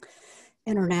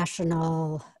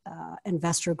International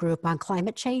Investor Group on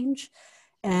Climate Change,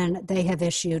 and they have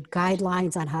issued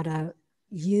guidelines on how to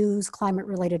use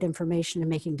climate-related information in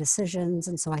making decisions.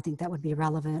 And so I think that would be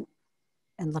relevant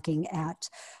in looking at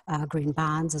green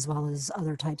bonds as well as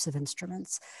other types of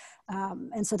instruments.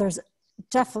 And so there's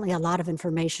definitely a lot of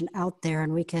information out there,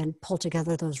 and we can pull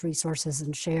together those resources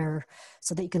and share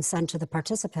so that you can send to the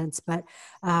participants. But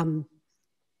I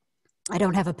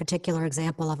don't have a particular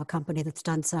example of a company that's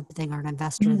done something or an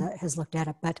investor mm-hmm. that has looked at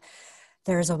it, but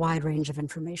there's a wide range of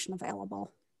information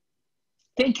available.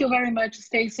 Thank you very much,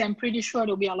 Stacey. I'm pretty sure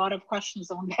there'll be a lot of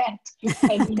questions on that.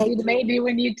 And indeed, maybe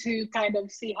we need to kind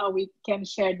of see how we can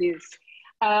share this.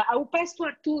 I will pass to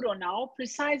Arturo now,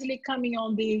 precisely coming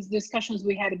on these discussions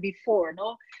we had before,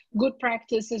 no? Good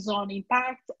practices on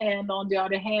impact, and on the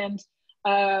other hand,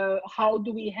 how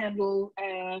do we handle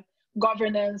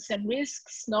governance and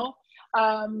risks, no?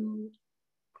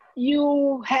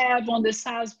 You have on the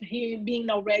SASB here been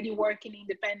already working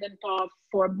independent of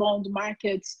for bond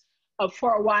markets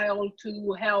for a while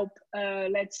to help,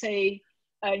 let's say,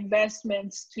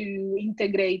 investments to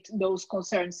integrate those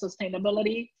concerns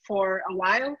sustainability for a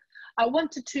while. I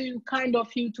wanted to kind of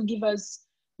you to give us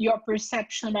your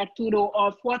perception, Arturo,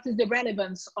 of what is the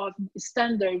relevance of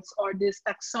standards or these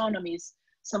taxonomies.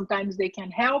 Sometimes they can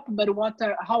help, but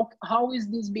how is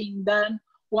this being done?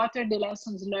 What are the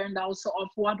lessons learned also of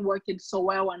what worked so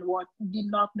well and what did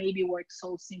not maybe work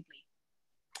so simply?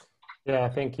 Yeah,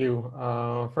 thank you.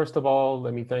 First of all,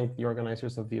 let me thank the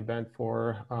organizers of the event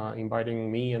for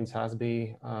inviting me and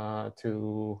SASB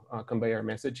to convey our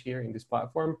message here in this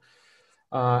platform.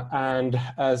 And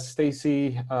as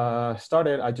Stacey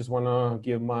started, I just want to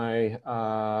give my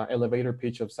elevator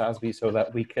pitch of SASB so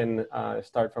that we can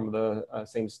start from the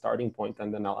same starting point,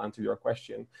 and then I'll answer your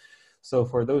question. So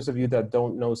for those of you that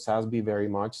don't know SASB very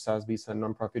much, SASB is a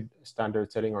nonprofit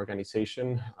standard setting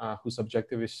organization whose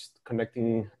objective is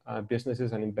connecting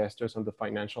businesses and investors on the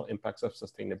financial impacts of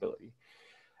sustainability.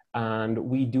 And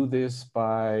we do this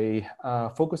by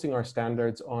focusing our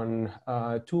standards on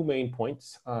two main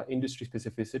points, industry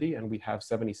specificity, and we have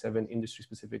 77 industry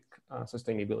specific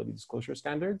sustainability disclosure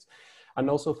standards, and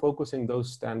also focusing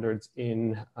those standards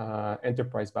in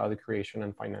enterprise value creation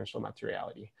and financial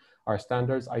materiality. Our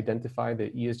standards identify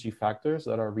the ESG factors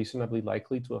that are reasonably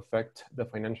likely to affect the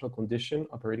financial condition,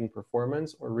 operating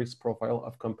performance, or risk profile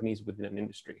of companies within an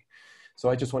industry. So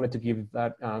I just wanted to give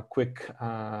that quick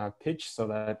pitch so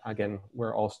that, again,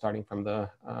 we're all starting from the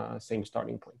same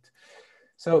starting point.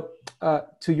 So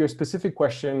to your specific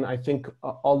question, I think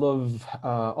all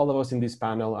of us in this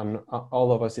panel and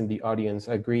all of us in the audience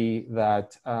agree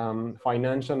that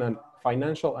financial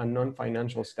and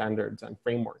non-financial standards and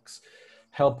frameworks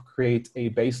help create a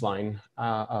baseline,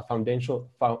 a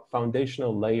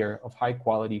foundational layer of high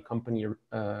quality company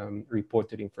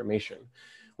reported information,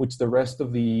 which the rest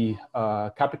of the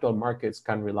capital markets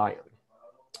can rely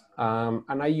on.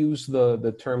 And I use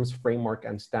the terms framework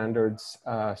and standards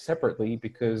separately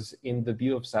because in the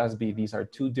view of SASB, these are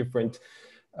two different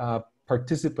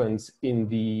participants in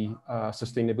the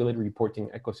sustainability reporting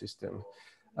ecosystem.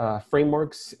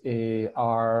 Frameworks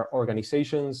are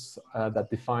organizations that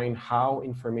define how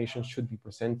information should be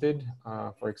presented.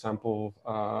 For example,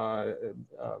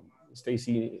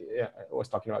 Stacey was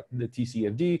talking about the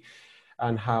TCFD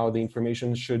and how the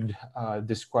information should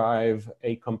describe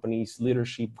a company's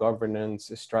leadership, governance,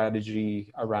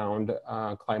 strategy around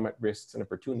climate risks and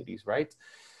opportunities, right?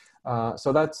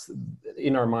 So that's,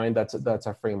 in our mind, that's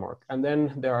a framework. And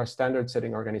then there are standard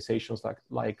setting organizations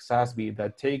like SASB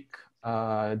that take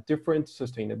different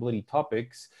sustainability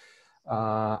topics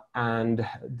and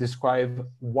describe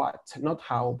what, not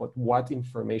how, but what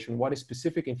information, what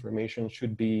specific information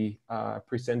should be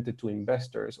presented to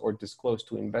investors or disclosed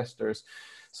to investors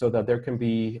so that there can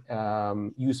be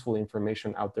useful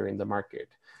information out there in the market.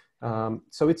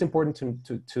 So it's important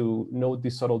to note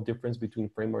the subtle difference between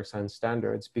frameworks and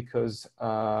standards because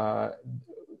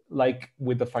like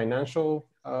with the financial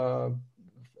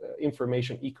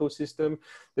information ecosystem,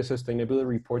 the sustainability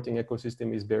reporting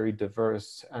ecosystem is very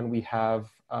diverse, and we have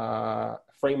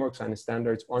frameworks and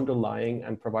standards underlying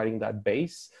and providing that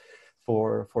base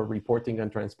for reporting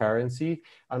and transparency.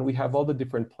 And we have all the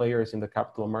different players in the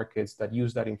capital markets that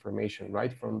use that information,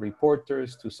 right? From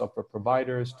reporters to software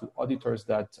providers to auditors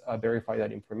that verify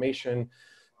that information,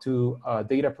 to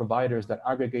data providers that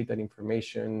aggregate that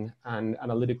information, and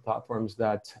analytic platforms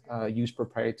that use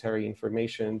proprietary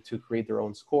information to create their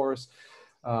own scores.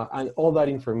 And all that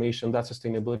information, that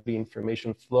sustainability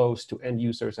information, flows to end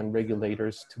users and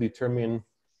regulators to determine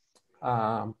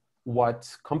what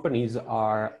companies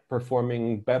are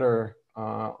performing better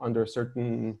under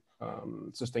certain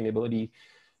sustainability,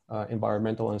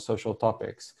 environmental and social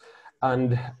topics.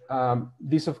 And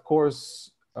this, of course,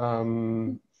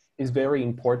 is very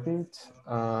important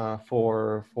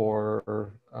for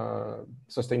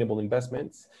sustainable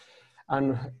investments.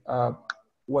 And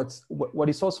what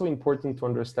is also important to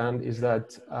understand is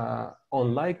that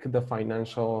unlike the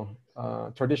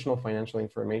traditional financial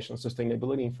information,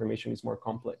 sustainability information is more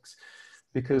complex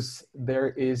because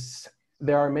there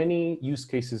are many use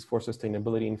cases for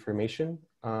sustainability information.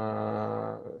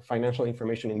 Financial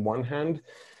information in one hand,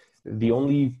 the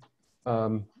only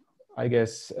I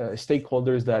guess,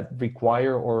 stakeholders that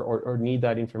require or need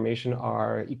that information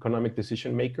are economic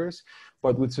decision makers.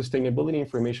 But with sustainability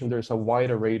information, there's a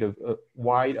wide array of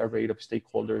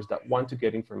stakeholders that want to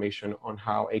get information on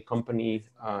how a company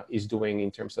is doing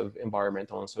in terms of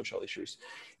environmental and social issues.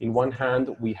 In one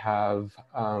hand, we have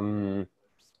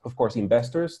of course,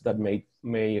 investors that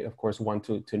may of course want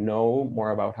to know more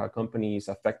about how a company is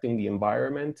affecting the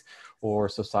environment or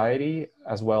society,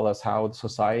 as well as how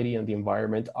society and the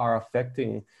environment are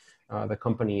affecting the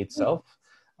company itself.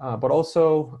 But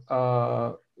also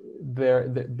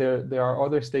there are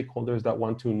other stakeholders that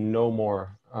want to know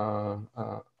more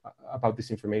about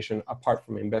this information apart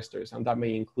from investors, and that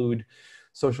may include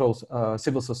civil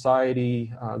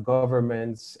society,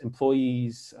 governments,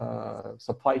 employees,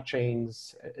 supply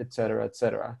chains, et cetera, et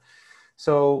cetera.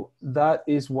 So that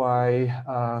is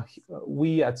why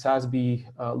we at SASB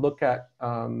look at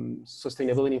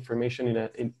sustainability information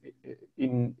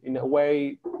in a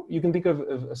way. You can think of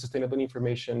sustainability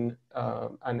information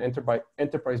and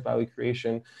enterprise value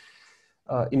creation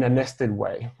in a nested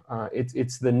way.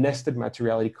 It's the nested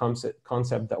materiality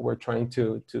concept that we're trying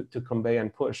to convey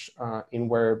and push in,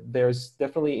 where there's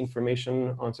definitely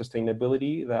information on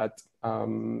sustainability that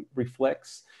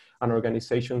reflects an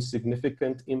organization's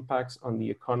significant impacts on the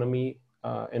economy,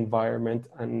 environment,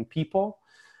 and people.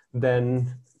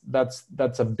 Then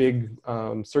that's a big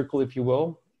circle, if you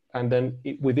will. And then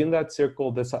within that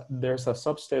circle, there's a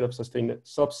subset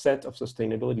of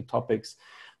sustainability topics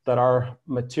that are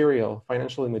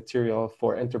financially material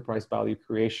for enterprise value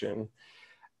creation.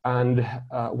 And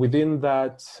within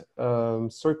that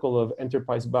circle of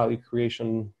enterprise value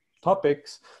creation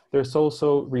topics, there's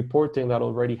also reporting that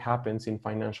already happens in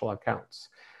financial accounts.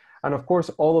 And of course,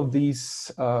 all of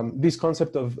these, this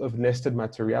concept of nested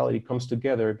materiality comes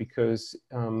together because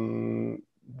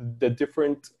the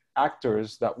different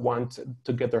actors that want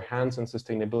to get their hands on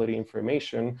sustainability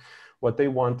information, what they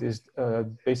want is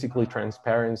basically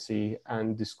transparency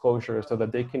and disclosure, so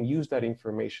that they can use that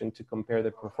information to compare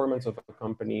the performance of a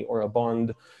company or a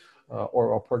bond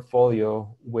or a portfolio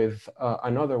with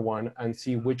another one and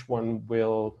see which one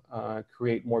will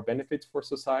create more benefits for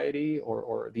society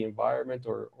or the environment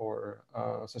or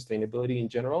sustainability in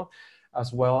general,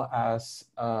 as well as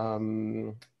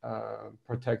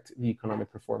protect the economic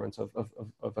performance of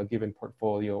a given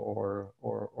portfolio or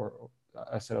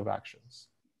a set of actions.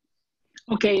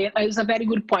 Okay, it's a very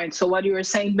good point. So what you were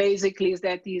saying basically is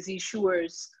that these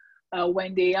issuers,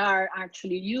 when they are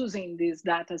actually using these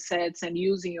data sets and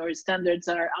using your standards,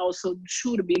 are also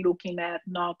should be looking at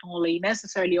not only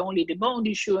necessarily only the bond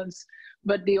issuance,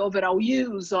 but the overall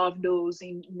use of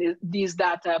these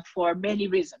data for many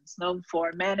reasons,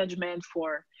 for management,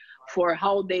 for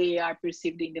how they are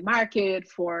perceived in the market,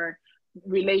 for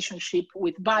relationship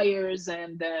with buyers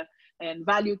and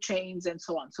value chains and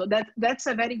so on. So that's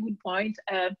a very good point.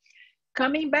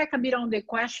 Coming back a bit on the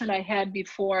question I had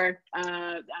before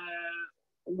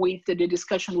with the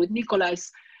discussion with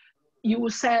Nicolas, you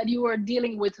said you were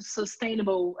dealing with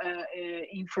sustainable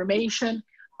information.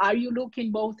 Are you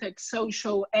looking both at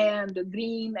social and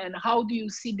green, and how do you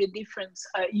see the different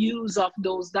use of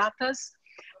those data?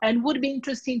 And would be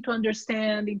interesting to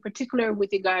understand, in particular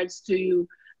with regards to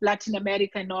Latin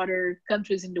America and other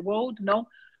countries in the world,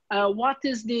 what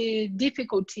is the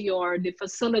difficulty or the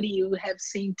facility you have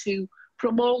seen to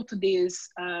promote these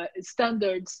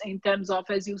standards in terms of,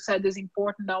 as you said, is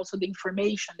important also the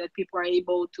information that people are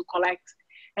able to collect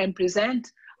and present.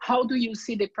 How do you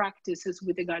see the practices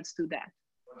with regards to that?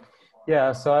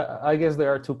 Yeah, so I guess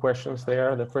there are two questions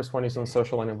there. The first one is on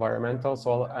social and environmental,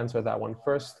 so I'll answer that one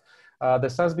first. The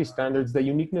SASB standards, the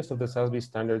uniqueness of the SASB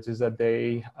standards is that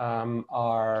they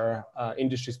are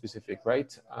industry specific,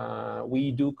 right?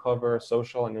 We do cover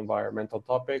social and environmental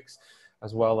topics,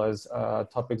 as well as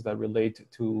topics that relate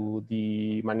to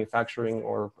the manufacturing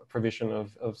or provision of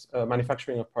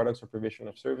manufacturing of products or provision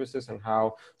of services, and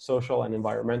how social and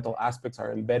environmental aspects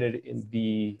are embedded in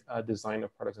the design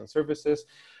of products and services.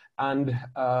 And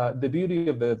the beauty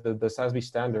of the SASB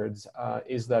standards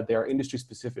is that they are industry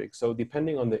specific. So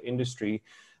depending on the industry,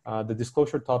 the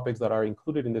disclosure topics that are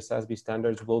included in the SASB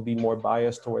standards will be more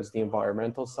biased towards the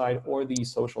environmental side or the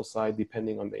social side,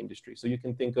 depending on the industry. So you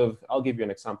can think of, I'll give you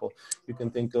an example. You can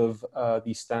think of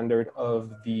the standard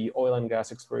of the oil and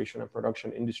gas exploration and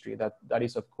production industry. That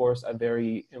is, of course, a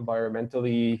very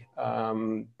environmentally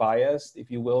biased,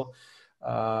 if you will,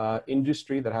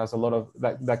 industry that has a lot of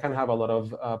that can have a lot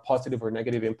of positive or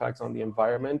negative impacts on the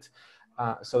environment,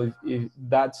 So if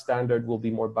that standard will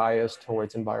be more biased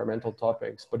towards environmental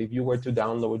topics. But if you were to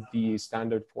download the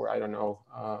standard for, I don't know,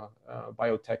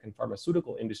 biotech and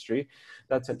pharmaceutical industry,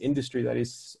 that's an industry that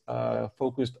is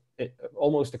focused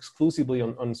almost exclusively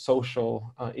on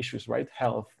social issues, right?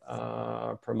 Health,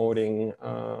 promoting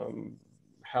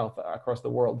health across the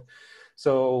world.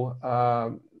 So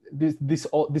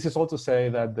this is all to say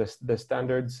that the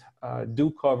standards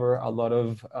do cover a lot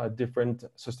of different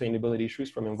sustainability issues,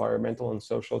 from environmental and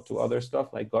social to other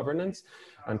stuff like governance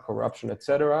and corruption,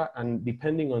 etc. And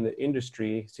depending on the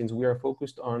industry, since we are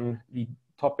focused on the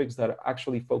topics that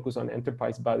actually focus on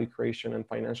enterprise value creation and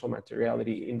financial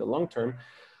materiality in the long term,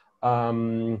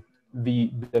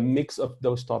 the mix of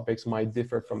those topics might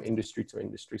differ from industry to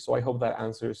industry. So I hope that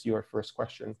answers your first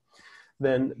question.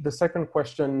 Then the second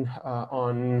question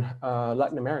on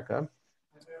Latin America.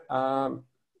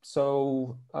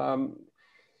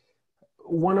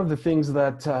 One of the things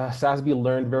that SASB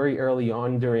learned very early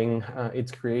on during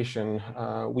its creation,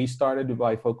 we started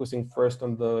by focusing first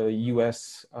on the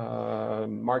US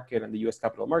market and the US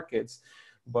capital markets,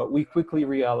 but we quickly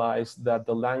realized that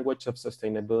the language of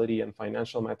sustainability and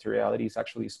financial materiality is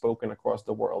actually spoken across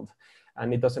the world.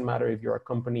 And it doesn't matter if you're a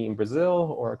company in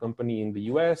Brazil or a company in the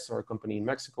US or a company in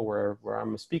Mexico, where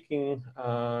I'm speaking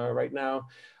right now,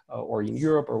 or in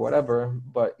Europe or whatever,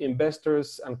 but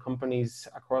investors and companies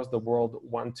across the world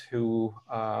want to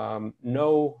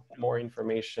know more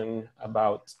information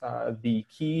about the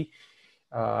key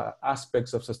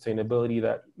aspects of sustainability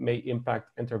that may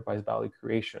impact enterprise value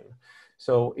creation.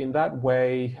 So in that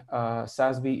way, the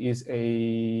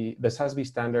SASB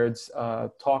standards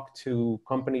talk to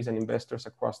companies and investors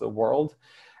across the world.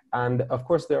 And of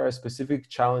course, there are specific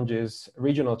challenges,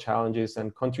 regional challenges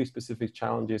and country-specific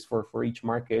challenges for each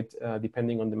market,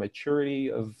 depending on the maturity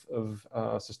of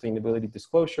sustainability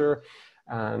disclosure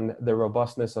and the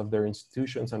robustness of their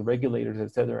institutions and regulators,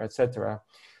 et cetera, et cetera.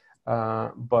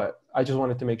 But I just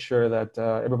wanted to make sure that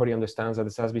everybody understands that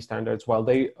the SASB standards, while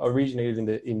they originated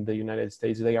in the United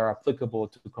States, they are applicable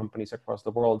to companies across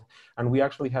the world. And we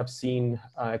actually have seen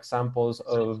examples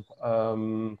of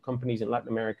companies in Latin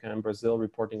America and Brazil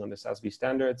reporting on the SASB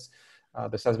standards.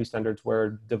 The SASB standards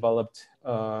were developed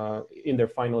in their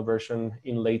final version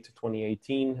in late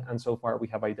 2018. And so far we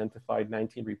have identified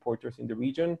 19 reporters in the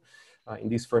region in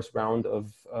this first round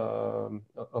of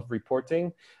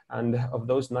reporting. And of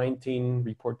those 19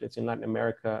 reporters in Latin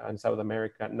America and South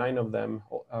America, 9 of them,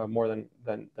 more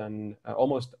than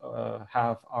almost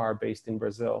half, are based in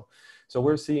Brazil. So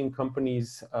we're seeing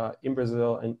companies in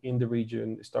Brazil and in the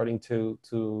region starting to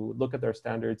look at their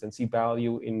standards and see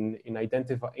value in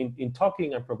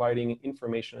talking and providing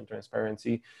information and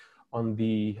transparency on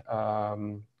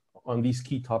these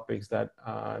key topics that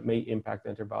may impact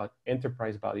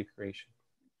enterprise value creation.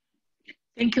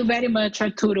 Thank you very much,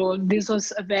 Arturo. This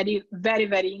was a very, very,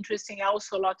 very interesting.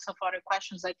 Also, lots of other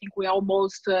questions. I think we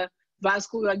almost,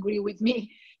 Vasco will agree with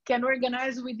me, can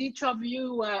organize with each of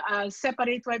you a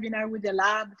separate webinar with the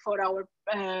lab for our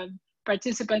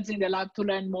participants in the lab to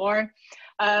learn more.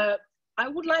 I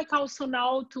would like also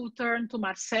now to turn to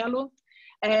Marcelo.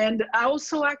 And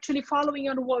also actually following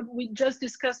on what we just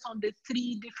discussed on the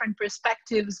 3 different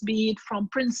perspectives, be it from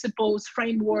principles,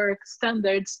 framework,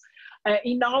 standards.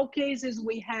 In all cases,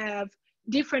 we have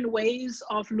different ways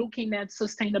of looking at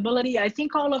sustainability. I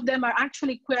think all of them are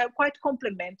actually quite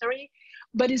complementary,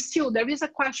 but still there is a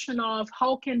question of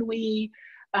how can we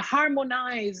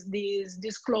harmonize these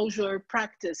disclosure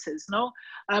practices, no?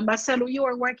 Marcelo, you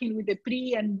are working with the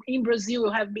PRI, and in Brazil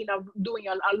you have been doing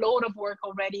a lot of work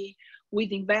already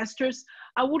with investors.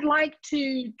 I would like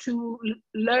to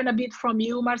learn a bit from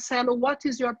you, Marcelo. What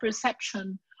is your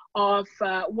perception of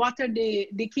what are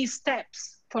the key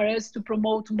steps for us to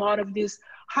promote more of this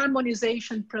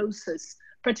harmonization process,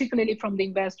 particularly from the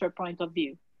investor point of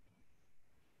view?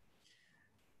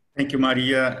 Thank you,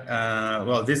 Maria.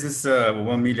 Well, this is a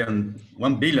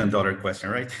 $1 billion question,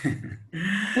 right?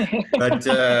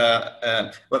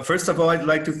 But first of all, I'd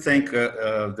like to thank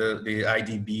the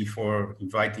IDB for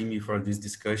inviting me for this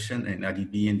discussion, and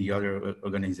IDB and the other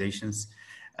organizations.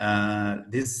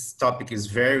 This topic is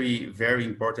very, very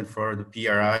important for the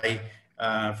PRI.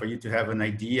 For you to have an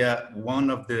idea, one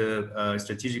of the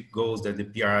strategic goals that the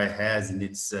PRI has in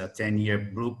its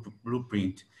 10-year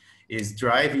blueprint is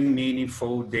driving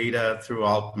meaningful data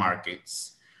throughout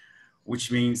markets,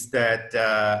 which means that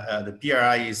the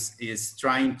PRI is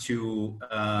trying to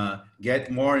get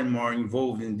more and more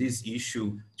involved in this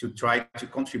issue to try to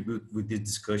contribute with this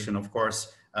discussion, of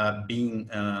course, being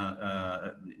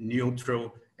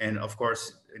neutral, and of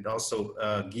course, it also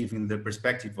giving the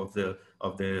perspective of the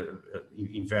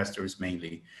investors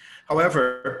mainly.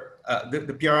 However,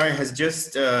 the PRI has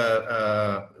just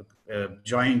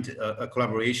joined a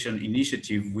collaboration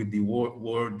initiative with the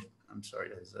World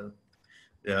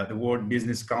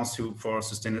Business Council for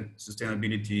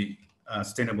Sustainability,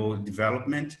 Sustainable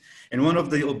Development. And one of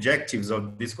the objectives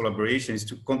of this collaboration is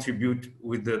to contribute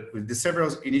with the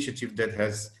several initiatives that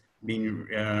has been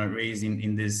raised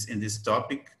in this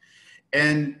topic.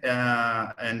 And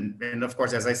of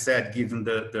course, as I said, given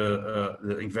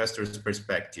the investor's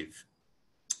perspective.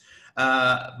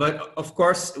 But of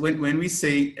course, when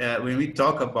we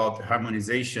talk about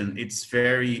harmonization, it's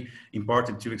very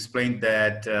important to explain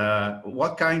that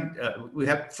we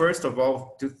have, first of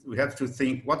all, we have to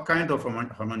think what kind of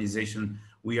harmonization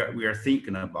we are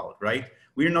thinking about, right?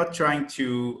 We're not trying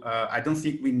to. I don't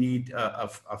think we need a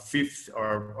fifth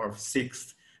or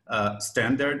sixth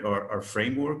standard or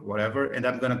framework, whatever. And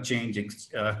I'm going to change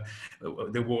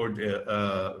the word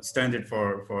standard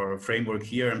for framework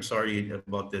here. I'm sorry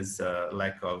about this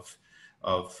lack of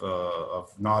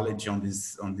knowledge on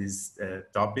this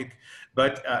topic.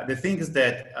 But the thing is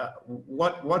that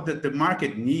what the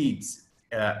market needs,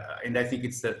 and I think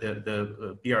it's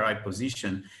the PRI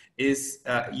position, is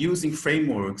using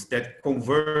frameworks that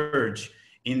converge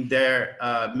in their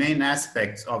main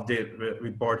aspects of the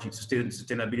reporting,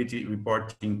 sustainability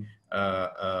reporting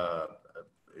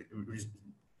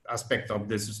aspect of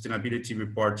the sustainability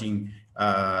reporting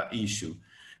issue.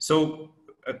 So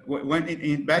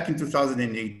back in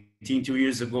 2018, 2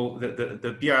 years ago,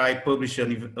 the PRI published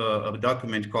a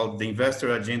document called the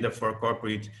Investor Agenda for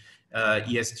Corporate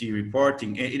ESG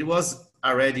Reporting. And it was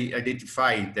already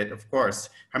identified that, of course,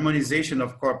 harmonization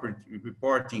of corporate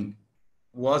reporting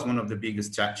was one of the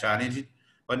biggest challenges,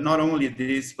 but not only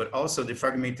this, but also the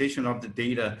fragmentation of the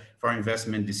data for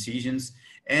investment decisions.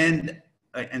 And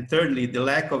thirdly, the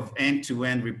lack of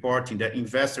end-to-end reporting that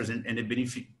investors and the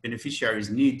beneficiaries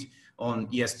need on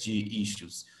ESG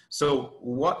issues. So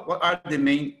what are the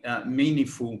main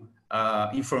meaningful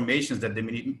information that the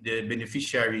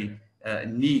beneficiary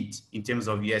needs in terms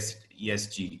of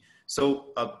ESG?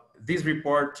 So this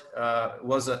report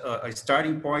was a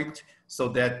starting point so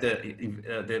that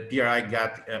the PRI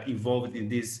got involved in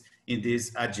this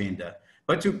agenda.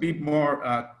 But to be more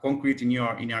concrete in your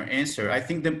answer, I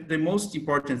think the most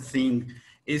important thing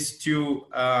is to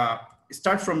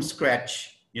start from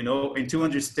scratch, you know, and to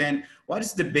understand what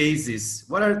is the basis,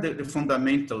 what are the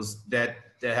fundamentals that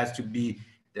have to be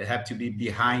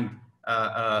behind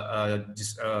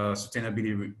this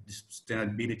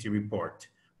sustainability report.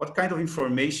 What kind of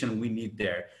information we need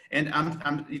there? And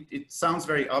it sounds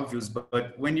very obvious,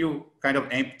 but when you kind of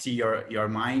empty your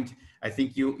mind, I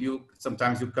think you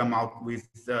sometimes you come out with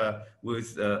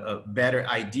better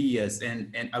ideas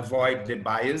and avoid the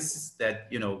bias that,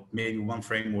 you know, maybe one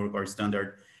framework or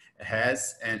standard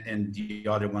has and the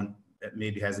other one that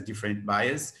maybe has a different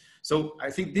bias. So I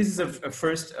think this is a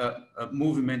first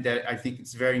movement that I think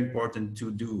it's very important to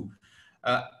do.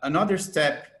 Another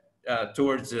step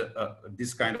towards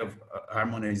this kind of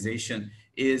harmonization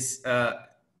is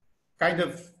kind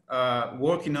of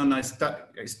working on a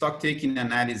stock taking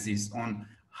analysis on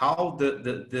how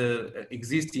the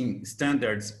existing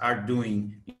standards are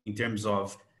doing in terms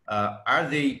of are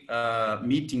they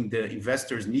meeting the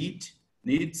investors' needs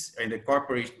and the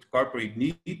corporate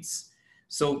needs.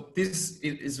 So this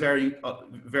is very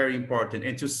important,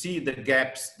 and to see the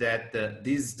gaps that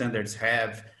these standards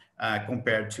have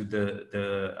compared to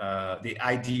the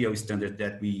ideal standard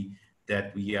that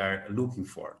we are looking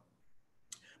for.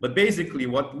 But basically,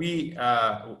 what we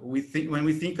think when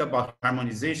we think about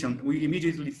harmonization, we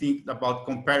immediately think about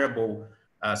comparable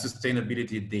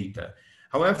sustainability data.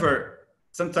 However,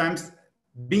 sometimes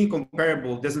being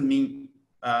comparable doesn't mean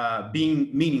being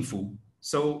meaningful.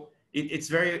 So it's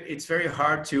very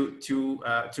hard to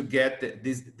get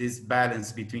this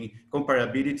balance between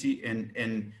comparability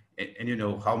and you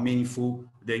know how meaningful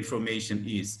the information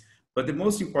is. But the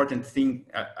most important thing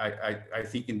I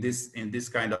think in this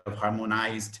kind of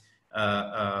harmonized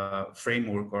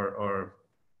framework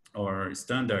or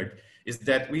standard is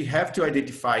that we have to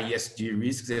identify ESG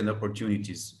risks and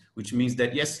opportunities, which means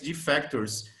that ESG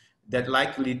factors that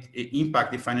likely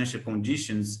impact the financial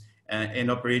conditions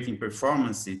and operating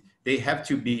performance, they have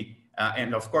to be,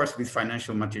 and of course with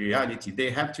financial materiality, they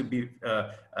have to be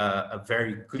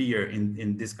very clear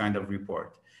in this kind of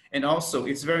report. And also,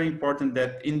 it's very important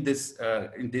that in this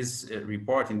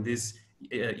report, in this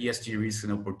ESG risk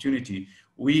and opportunity,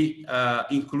 we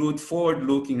include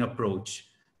forward-looking approach,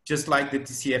 just like the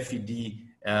TCFD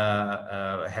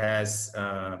has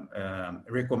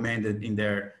recommended in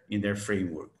their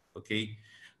framework. Okay,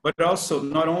 but also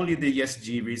not only the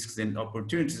ESG risks and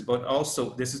opportunities, but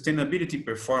also the sustainability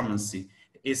performance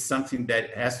is something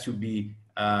that has to be,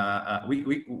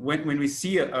 when we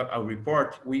see a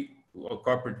report, a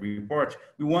corporate report,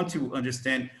 we want to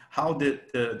understand how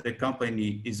the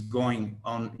company is going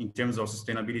on in terms of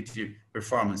sustainability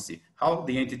performance, how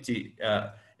the entity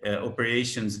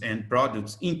operations and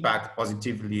products impact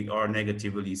positively or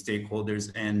negatively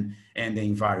stakeholders and the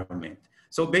environment.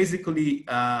 So basically,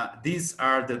 these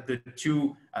are the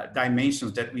two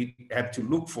dimensions that we have to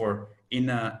look for in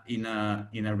a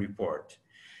report.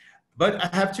 But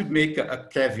I have to make a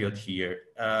caveat here.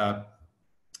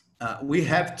 We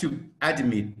have to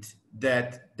admit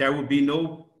that there will be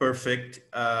no perfect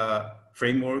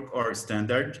framework or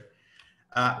standard.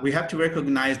 We have to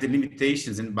recognize the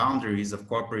limitations and boundaries of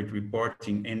corporate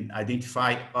reporting and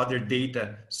identify other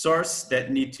data sources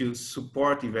that need to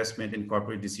support investment in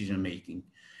corporate decision making.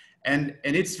 And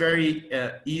it's very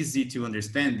easy to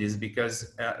understand this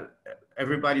because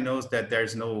everybody knows that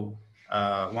there's no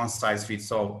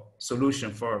one-size-fits-all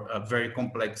solution for a very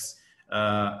complex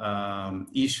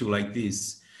issue like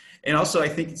this. And also, I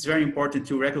think it's very important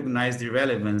to recognize the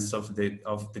relevance of the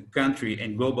country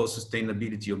and global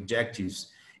sustainability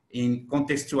objectives in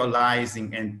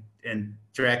contextualizing and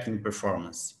tracking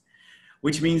performance,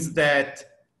 which means that,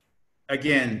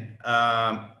 again,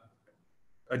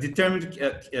 a determined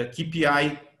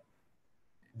KPI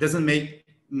doesn't make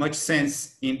much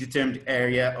sense in determined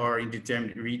area or in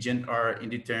determined region or in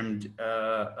determined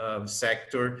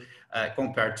sector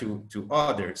compared to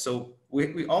others. So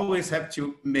we always have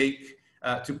to make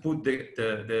to put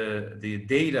the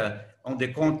data on the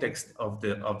context of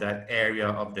that area,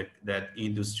 of that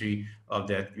industry, of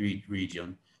that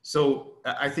region. So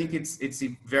I think it's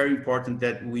very important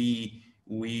that we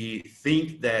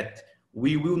think that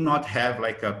we will not have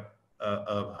like a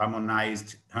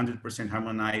harmonized, 100%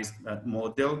 harmonized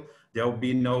model. There will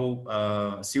be no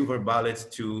silver bullet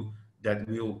that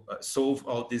will solve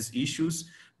all these issues.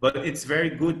 But it's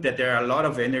very good that there are a lot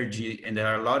of energy and there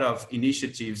are a lot of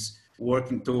initiatives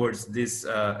working towards this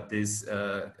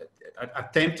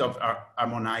attempt of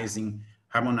harmonizing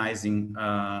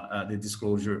the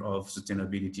disclosure of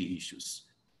sustainability issues.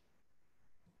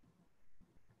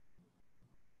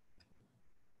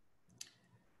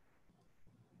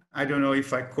 I don't know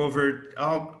if I covered.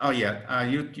 Oh yeah.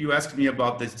 You asked me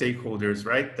about the stakeholders,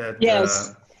 right?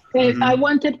 Yes. I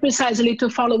wanted precisely to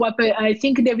follow up. I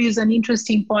think there is an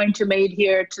interesting point you made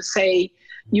here to say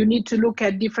you need to look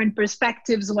at different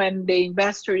perspectives when the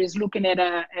investor is looking at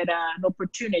an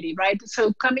opportunity, right?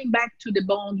 So coming back to the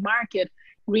bond market,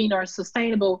 green or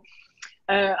sustainable,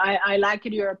 I like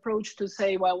your approach to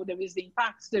say, well, there is the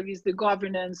impacts, there is the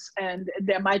governance, and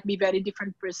there might be very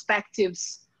different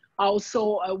perspectives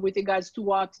also with regards to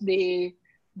what the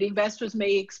investors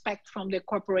may expect from the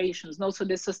corporations. And also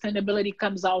the sustainability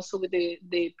comes also with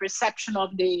the perception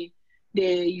of the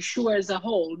issuer as a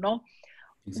whole, no?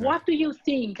 Exactly. What do you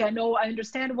think? I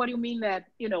understand what you mean that,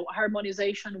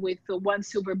 harmonization with one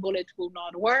silver bullet will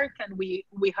not work. And we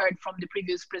heard from the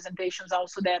previous presentations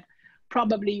also that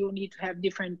probably you need to have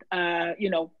different,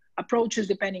 approaches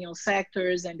depending on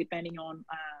sectors and depending on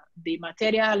the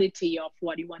materiality of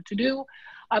what you want to do.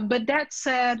 But that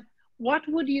said, what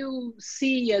would you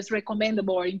see as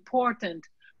recommendable or important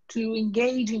to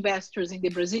engage investors in the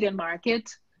Brazilian market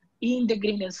in the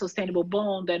green and sustainable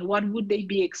bond, and what would they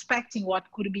be expecting? What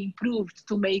could be improved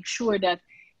to make sure that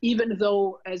even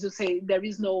though, as you say, there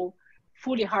is no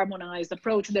fully harmonized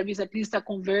approach, there is at least a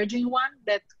converging one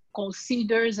that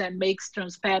considers and makes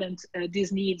transparent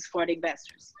these needs for the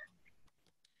investors?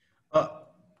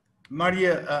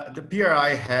 Maria, the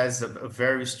PRI has a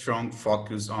very strong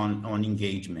focus on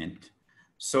engagement.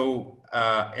 So,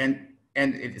 and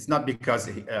it's not because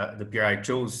the PRI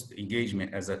chose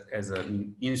engagement as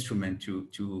an instrument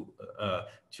to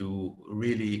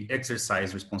really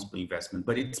exercise responsible investment,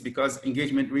 but it's because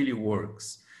engagement really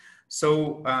works.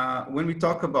 So when we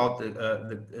talk about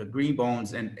the green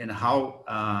bonds and how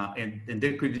and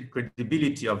the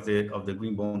credibility of the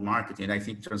green bond market, and I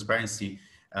think transparency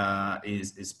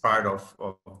is part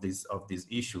of this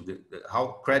issue.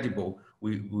 How credible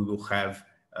we will have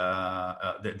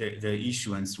the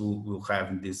issuance will have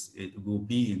in this, it will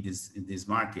be in this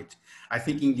market. I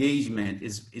think engagement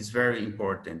is very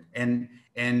important, and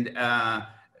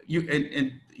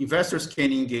investors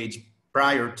can engage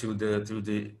prior to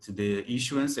the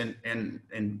issuance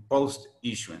and post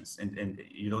issuance, and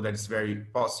that's very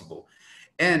possible.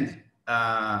 And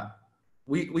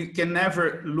we can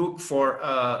never look for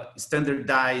a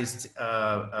standardized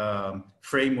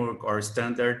framework or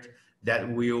standard that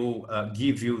will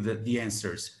give you the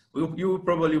answers. You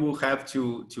probably will have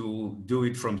to do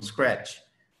it from scratch.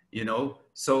 you know.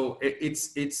 So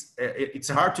it's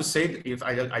hard to say. If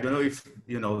I don't know if,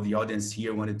 you know, the audience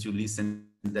here wanted to listen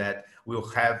that we'll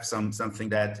have something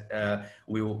that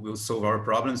will solve our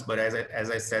problems. But as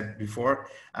I said before,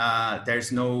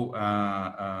 there's no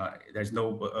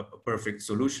perfect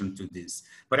solution to this.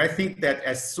 But I think that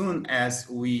as soon as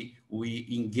we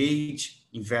engage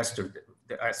investors,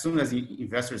 as soon as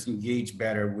investors engage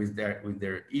better with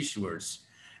their issuers,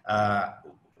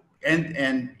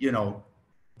 and you know,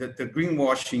 the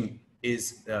greenwashing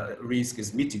is risk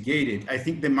is mitigated, I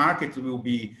think the market will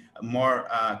be more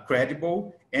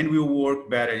credible and will work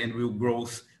better and will grow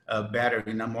better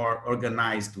in a more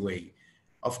organized way.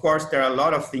 Of course, there are a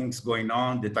lot of things going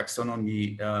on. The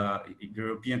taxonomy,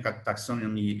 European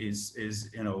taxonomy is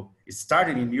you know, it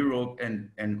started in Europe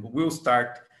and will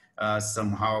start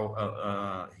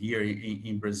somehow here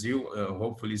in Brazil,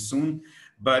 hopefully soon.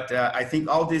 But I think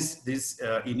all these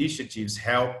initiatives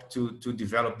help to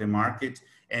develop the market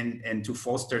and to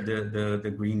foster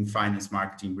the green finance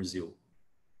market in Brazil.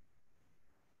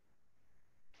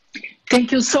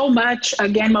 Thank you so much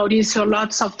again, Mauricio.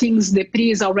 Lots of things. The PRI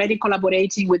is already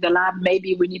collaborating with the lab.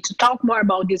 Maybe we need to talk more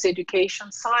about this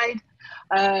education side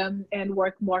and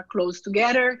work more close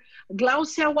together.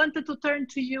 Glaucia, I wanted to turn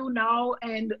to you now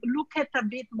and look at a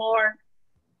bit more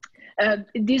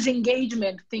this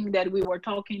engagement thing that we were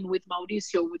talking with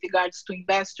Mauricio with regards to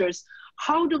investors.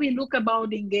 How do we look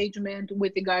about engagement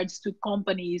with regards to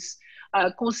companies,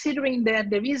 considering that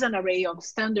there is an array of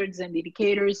standards and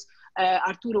indicators?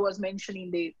 Arturo was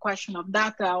mentioning the question of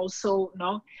data also.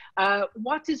 No,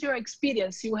 what is your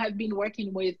experience? You have been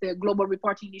working with the Global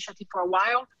Reporting Initiative for a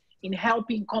while in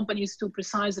helping companies to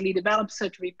precisely develop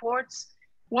such reports.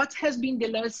 What has been the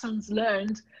lessons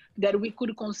learned that we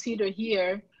could consider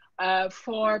here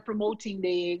for promoting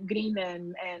the green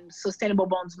and sustainable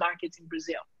bonds markets in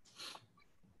Brazil?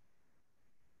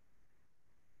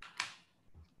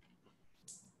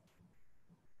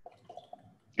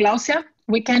 Glaucia,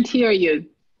 we can't hear you.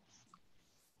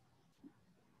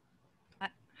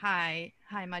 Hi,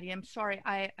 Maria. I'm sorry.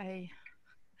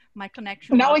 My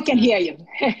connection. Now I can hear you.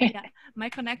 Yeah, my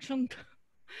connection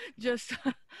just.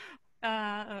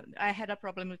 I had a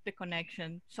problem with the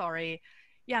connection. Sorry.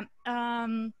 Yeah.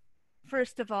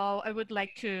 First of all, I would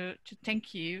like to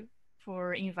thank you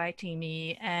for inviting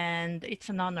me, and it's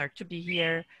an honor to be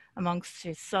here amongst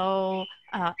so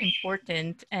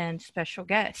important and special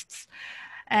guests.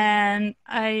 And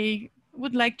I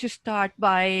would like to start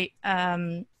by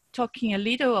talking a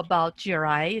little about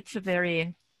GRI. It's a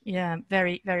very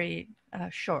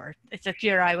short. It's a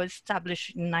GRI was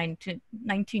established in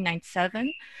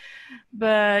 1997,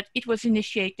 but it was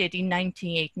initiated in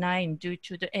 1989 due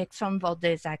to the Exxon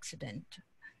Valdez accident.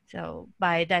 So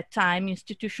by that time,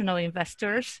 institutional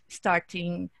investors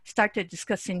started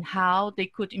discussing how they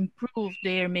could improve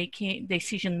their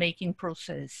decision-making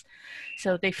process.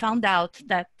 So they found out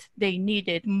that they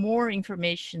needed more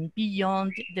information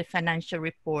beyond the financial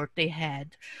report they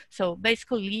had. So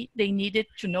basically, they needed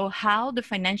to know how the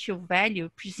financial value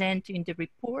presented in the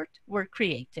report were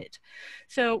created.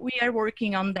 So we are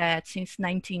working on that since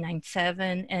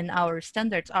 1997, and our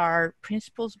standards are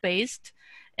principles-based.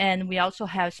 And we also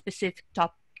have specific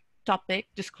topic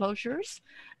disclosures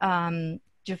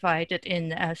divided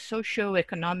in social,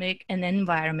 economic, and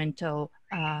environmental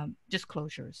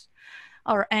disclosures.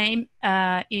 Our aim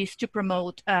is to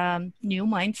promote new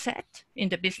mindset in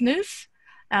the business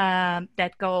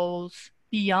that goes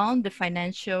beyond the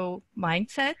financial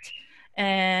mindset.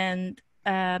 And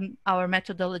our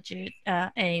methodology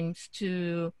aims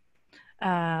to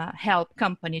help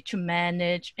company to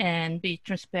manage and be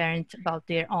transparent about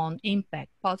their own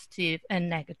impact, positive and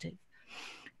negative.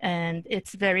 And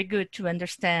it's very good to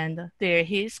understand their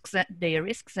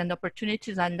risks and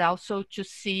opportunities, and also to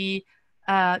see,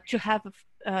 to have,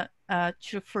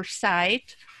 to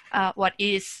foresight what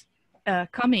is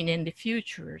coming in the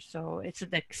future. So it's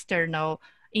the external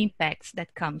impacts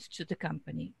that comes to the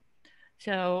company.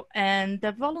 So, and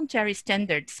the voluntary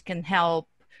standards can help.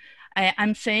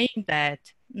 I'm saying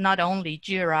that not only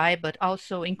GRI, but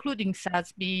also including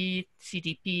SASB,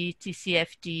 CDP,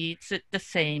 TCFD, it's the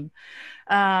same.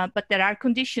 But there are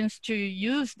conditions to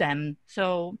use them.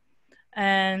 So,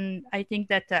 and I think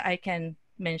that I can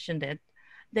mention that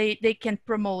they can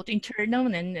promote internal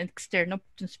and external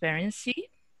transparency,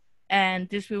 and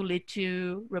this will lead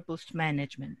to robust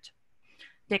management.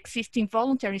 The existing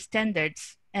voluntary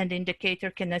standards and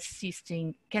indicator can assist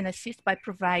by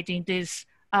providing these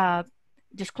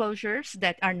disclosures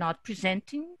that are not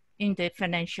presenting in the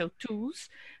financial tools,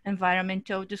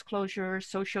 environmental disclosures,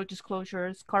 social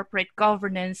disclosures, corporate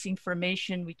governance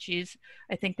information, which is,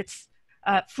 I think it's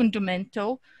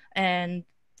fundamental, and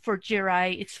for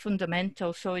GRI it's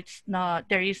fundamental, so it's not,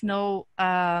 there is no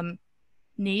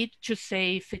need to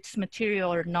say if it's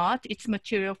material or not. It's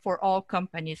material for all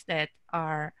companies that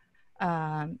are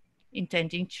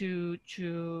intending to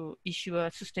issue a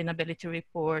sustainability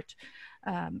report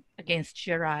against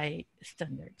GRI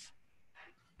standards.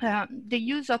 The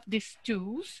use of these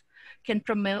tools can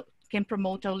promote a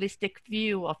holistic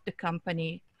view of the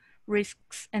company,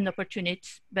 risks and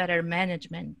opportunities, better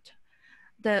management.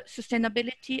 The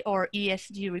sustainability or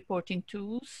ESG reporting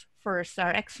tools first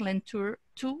are excellent tools.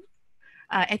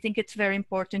 I think it's very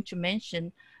important to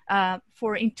mention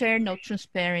for internal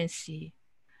transparency,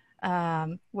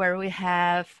 where we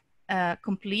have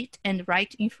complete and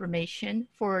right information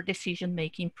for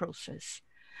decision-making process.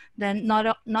 Then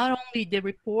not only the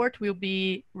report will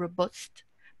be robust,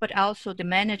 but also the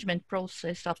management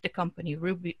process of the company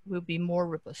will be more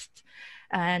robust.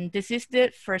 And this is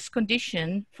the first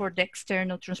condition for the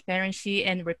external transparency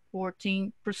and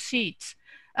reporting proceeds.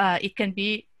 It can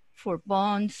be for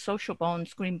bonds, social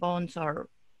bonds, green bonds, or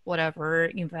whatever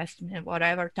investment,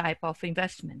 whatever type of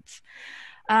investments.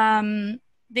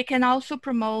 They can also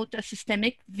promote a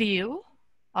systemic view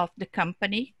of the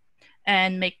company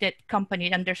and make that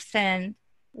company understand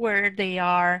where they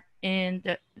are in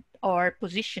the, or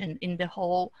position in the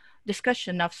whole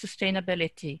discussion of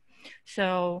sustainability.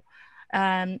 So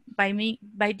by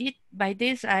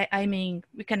this, I mean,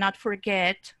 we cannot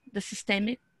forget the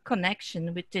systemic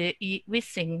connection with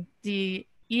within the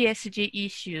ESG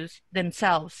issues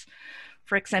themselves.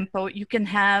 For example, you can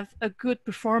have a good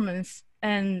performance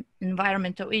and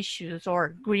environmental issues or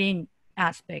green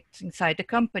aspects inside the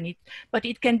company, but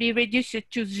it can be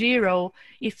reduced to zero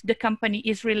if the company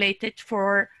is related,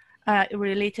 for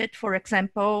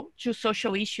example, to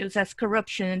social issues as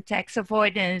corruption, tax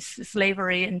avoidance,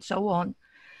 slavery, and so on.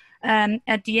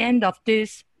 At the end of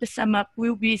this, the sum up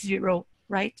will be zero,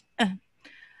 right?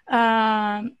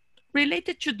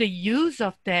 Related to the use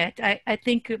of that, I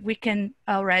think we can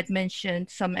already mention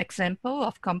some example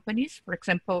of companies. For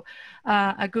example,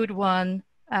 a good one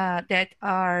that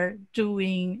are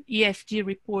doing ESG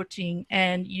reporting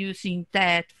and using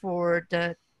that for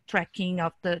the tracking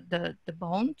of the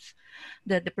bonds,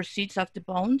 the proceeds of the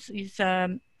bonds is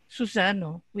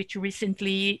Suzano, which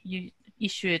recently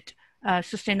issued a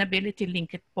sustainability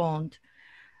linked bond.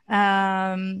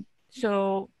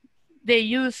 So they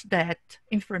use that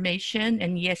information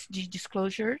and ESG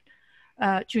disclosure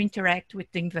to interact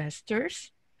with the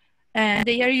investors. And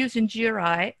they are using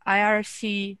GRI,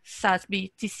 IRC,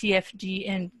 SASB, TCFD,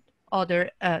 and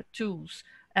other tools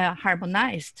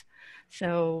harmonized.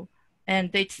 So,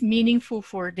 and it's meaningful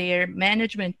for their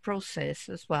management process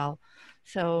as well.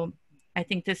 So I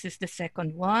think this is the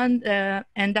second one.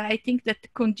 And I think that the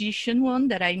condition one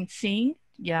that I'm seeing,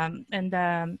 yeah, and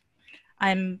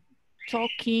I'm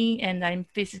talking and I'm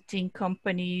visiting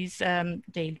companies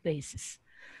daily basis.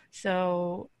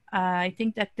 So I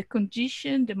think that the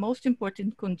condition, the most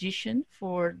important condition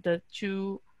for the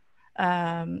two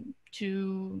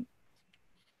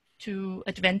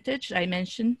advantage I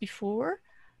mentioned before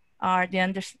are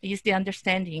is the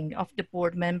understanding of the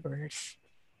board members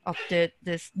of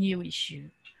this new issue.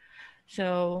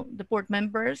 So the board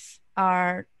members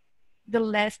are the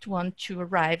last one to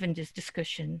arrive in this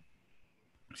discussion.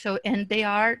 So, and they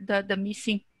are the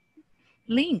missing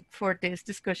link for this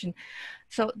discussion.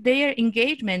 So their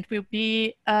engagement will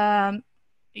be,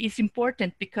 is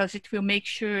important because it will make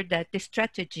sure that the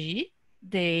strategy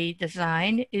they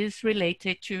design is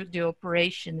related to the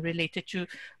operation, related to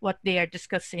what they are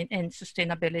discussing and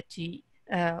sustainability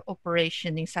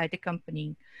operation inside the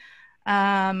company.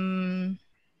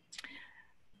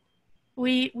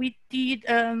 We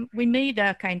made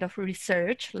a kind of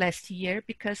research last year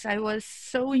because I was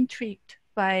so intrigued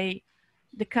by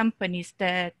the companies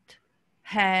that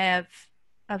have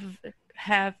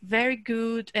very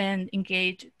good and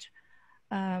engaged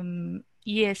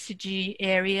ESG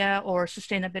area or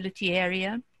sustainability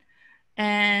area,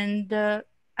 and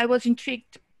I was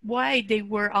intrigued why they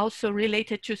were also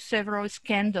related to several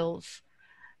scandals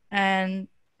and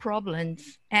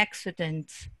problems,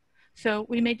 accidents. So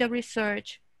we made a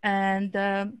research and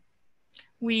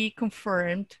we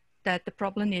confirmed that the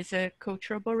problem is a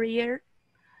cultural barrier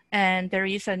and there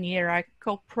is an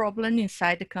hierarchical problem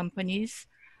inside the companies,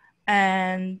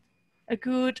 and a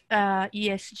good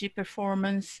ESG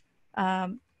performance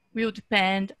will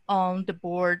depend on the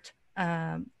board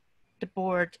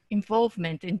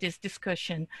involvement in this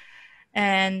discussion.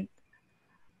 And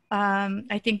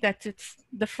I think that it's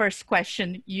the first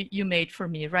question you made for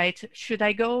me, right? Should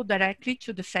I go directly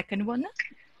to the second one?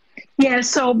 Yeah,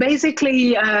 so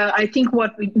basically, I think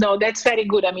no, that's very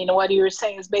good. I mean, what you're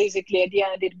saying is basically at the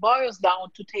end, it boils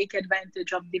down to take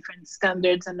advantage of different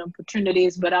standards and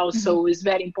opportunities, but also it's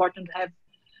very important to have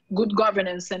good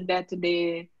governance and that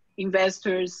the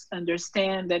investors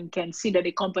understand and can see that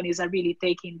the companies are really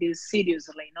taking this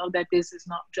seriously, you know, that this is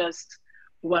not just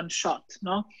one shot,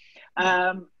 no?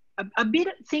 A bit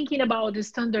thinking about the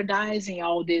standardizing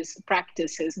all these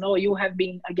practices. No, you have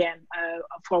been again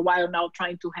for a while now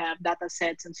trying to have data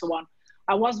sets and so on.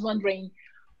 I was wondering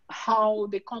how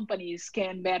the companies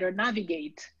can better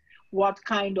navigate what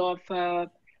kind of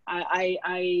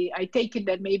I take it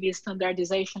that maybe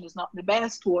standardization is not the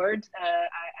best word.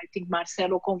 I think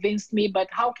Marcelo convinced me, but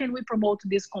how can we promote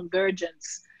this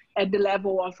convergence at the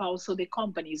level of also the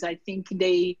companies? I think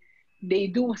they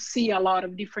do see a lot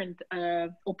of different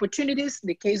opportunities.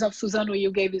 The case of Suzano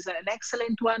you gave is an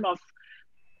excellent one of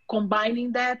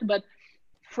combining that, but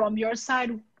from your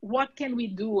side, what can we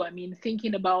do? I mean,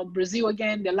 thinking about Brazil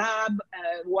again, the lab,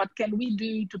 what can we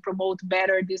do to promote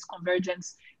better this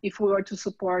convergence if we were to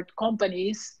support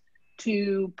companies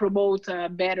to promote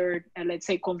better, let's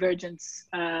say, convergence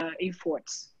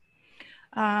efforts?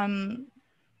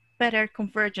 Better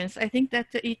convergence. I think that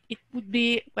it would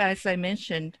be, as I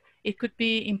mentioned, it could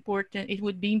be important. It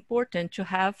would be important to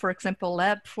have, for example,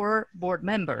 lab for board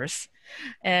members,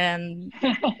 and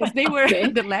because they were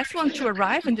Okay. the last one to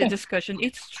arrive in the discussion.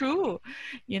 It's true,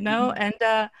 you know, and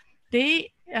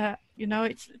they, you know,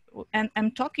 and I'm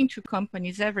talking to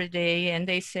companies every day, and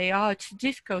they say, oh, it's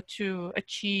difficult to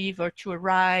achieve or to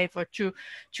arrive or to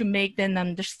make them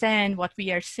understand what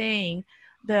we are saying.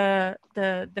 The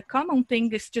common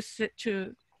thing is just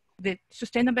to the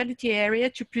sustainability area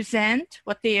to present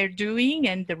what they are doing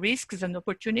and the risks and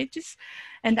opportunities.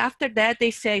 And after that, they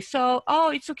say, so,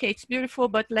 oh, it's okay, it's beautiful,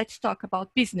 but let's talk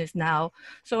about business now.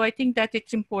 So I think that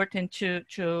it's important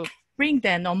to bring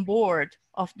them on board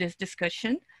of this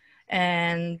discussion.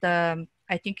 And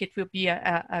I think it will be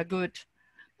a good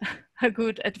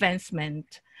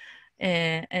advancement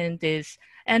in this.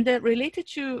 And related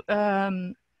to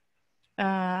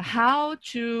how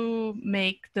to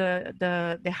make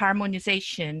the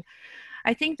harmonization.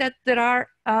 I think that there are,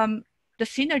 the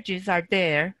synergies are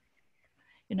there.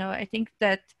 You know, I think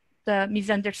that the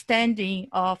misunderstanding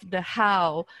of the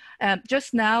how,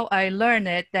 just now I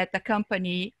learned that the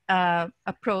company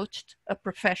approached a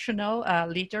professional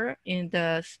leader in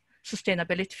the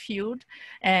sustainability field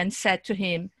and said to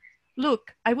him,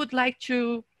 look, I would like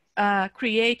to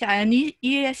create an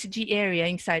ESG area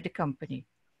inside the company.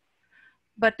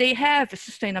 But they have a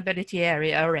sustainability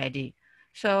area already.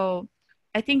 So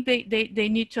I think they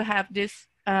need to have this,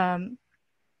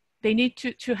 they need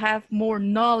to have more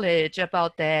knowledge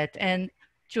about that and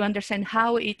to understand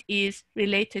how it is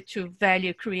related to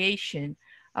value creation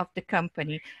of the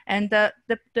company. And the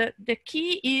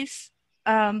key is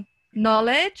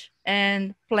knowledge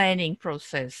and planning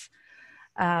process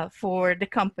for the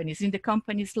companies, in the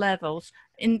companies levels.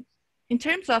 In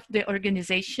terms of the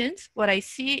organizations, what I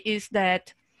see is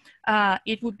that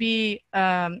it would be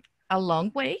a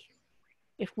long way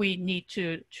if we need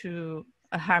to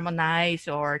harmonize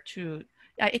or to,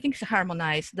 I think it's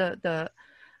harmonize the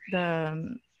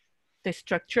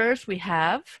structures we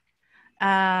have.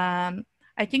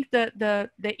 I think the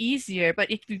easier, but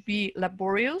it would be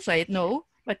laborious, I know,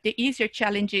 but the easier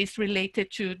challenge is related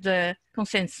to the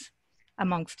consensus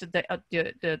amongst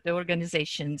the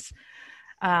organizations.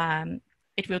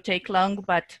 It will take long,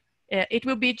 but it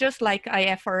will be just like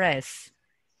IFRS.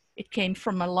 It came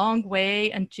from a long way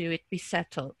until it be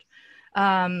settled.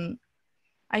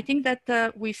 I think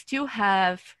that we still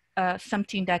have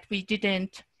something that we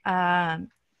didn't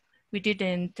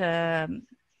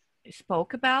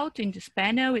spoke about in this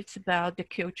panel. It's about the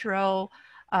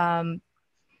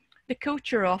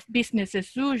culture of business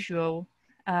as usual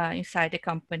inside the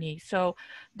company. So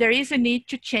there is a need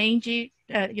to change it.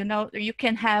 You know, you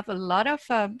can have a lot of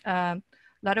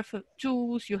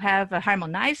tools. You have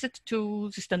harmonized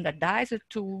tools, standardized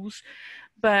tools,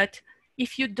 but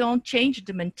if you don't change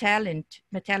the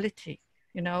mentality,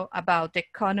 you know, about the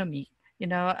economy, you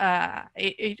know,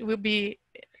 it will be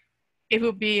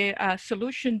a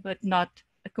solution, but not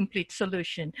a complete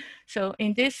solution. So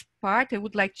in this part, I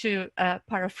would like to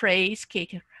paraphrase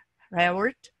Kate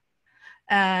Raworth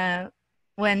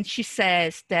when she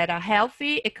says that a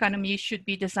healthy economy should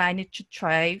be designed to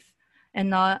thrive and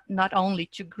not only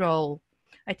to grow.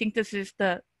 I think this is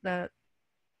the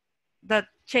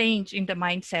change in the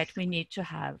mindset we need to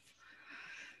have.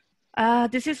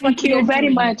 This is what Thank we are you very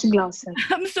doing. much, Glaucia.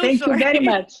 I'm so Thank sorry. What we you are very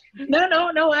doing. much, Glaucia. I'm so Thank you sorry.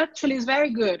 very much. No, actually it's very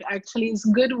good. Actually it's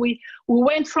good. We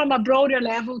went from a broader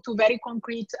level to very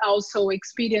concrete also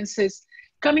experiences.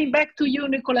 Coming back to you,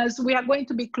 Nicholas, we are going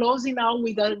to be closing now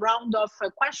with a round of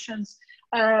questions.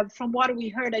 From what we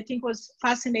heard, I think was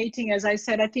fascinating. As I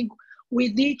said, I think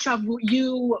with each of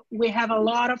you, we have a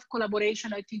lot of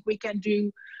collaboration I think we can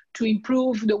do to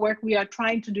improve the work we are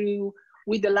trying to do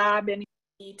with the lab and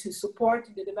to support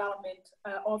the development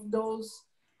of those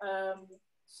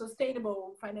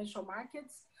sustainable financial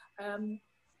markets.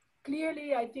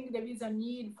 Clearly, I think there is a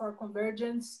need for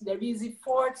convergence. There is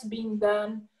efforts being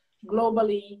done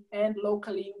globally and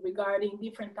locally regarding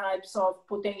different types of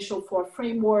potential for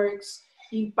frameworks,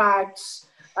 impacts,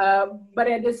 but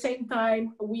at the same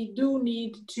time, we do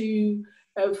need to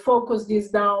focus this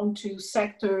down to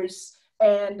sectors,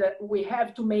 and we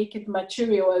have to make it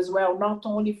material as well, not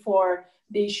only for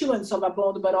the issuance of a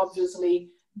bond, but obviously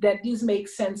that this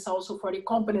makes sense also for the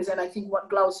companies. And I think what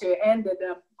Glaucia ended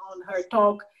on her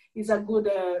talk is a good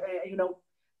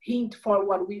hint for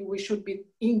what we should be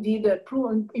indeed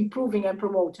improving and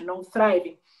promoting,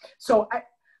 thriving. So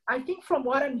I think from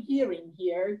what I'm hearing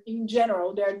here, in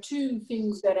general, there are two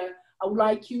things that I would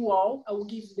like you all, I will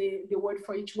give the word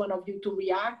for each one of you to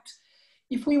react.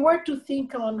 If we were to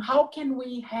think on how can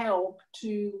we help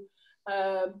to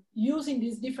using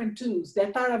these different tools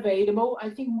that are available, I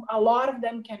think a lot of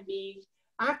them can be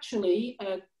actually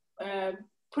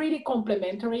pretty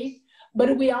complementary,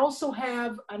 but we also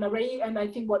have an array, and I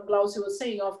think what Glaucia was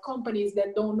saying, of companies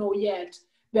that don't know yet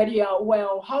very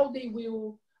well how they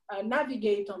will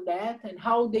navigate on that and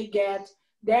how they get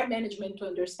their management to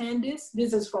understand this.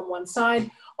 This is from one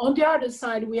side. On the other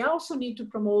side, we also need to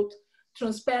promote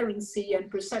transparency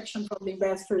and perception from the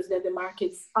investors that the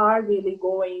markets are really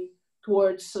going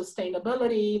towards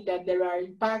sustainability, that there are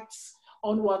impacts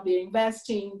on what they're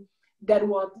investing, that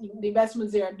what the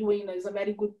investments they are doing is a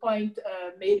very good point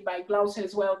made by Glaucia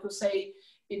as well, to say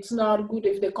it's not good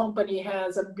if the company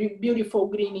has a beautiful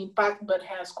green impact but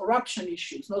has corruption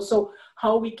issues. So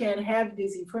how we can have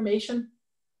this information.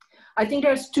 I think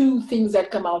there's two things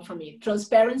that come out from it.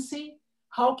 Transparency.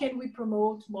 How can we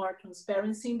promote more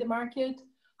transparency in the market?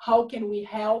 How can we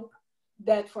help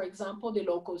that, for example, the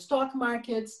local stock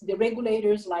markets, the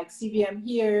regulators like CVM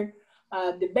here,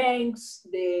 the banks,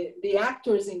 the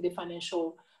actors in the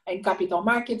financial and capital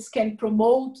markets can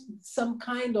promote some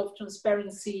kind of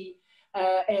transparency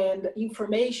and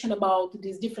information about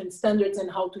these different standards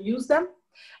and how to use them.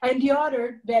 And the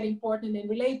other, very important and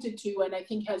related to, and I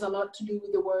think has a lot to do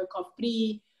with the work of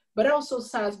PRI, but also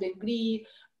SASB and GRI,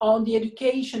 on the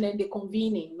education and the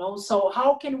convening. So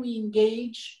how can we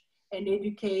engage and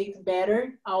educate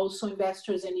better also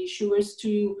investors and issuers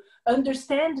to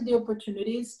understand the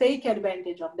opportunities, take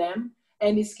advantage of them,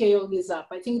 and scale this up?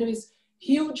 I think there is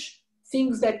huge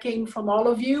things that came from all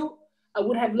of you. I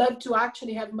would have loved to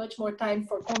actually have much more time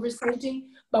for conversating,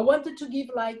 but wanted to give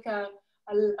like a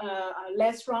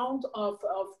last round of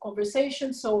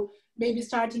conversation. So maybe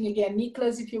starting again,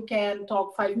 Nicholas, if you can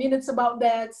talk 5 minutes about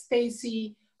that,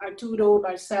 Stacy, Arturo,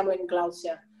 Marcelo, and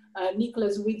Glaucia.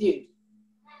 Nicholas, with you.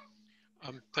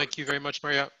 Thank you very much,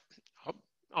 Maria.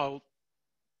 I'll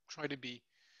try to be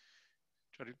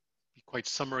quite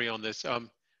summary on this.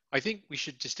 I think we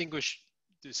should distinguish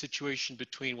the situation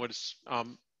between what has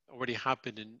already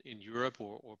happened in Europe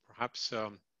or perhaps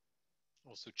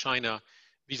also China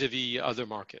vis-a-vis other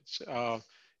markets.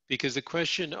 Because the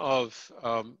question of,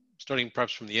 starting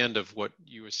perhaps from the end of what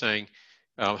you were saying,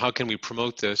 how can we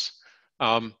promote this?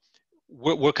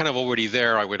 We're kind of already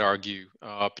there, I would argue,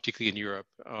 particularly in Europe.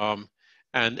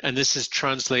 And this is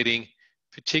translating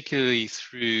particularly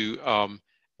through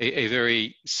a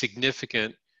very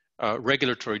significant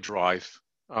regulatory drive.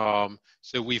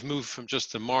 So we've moved from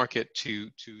just the market to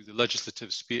the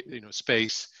legislative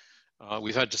space.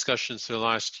 We've had discussions for the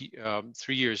last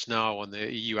 3 years now on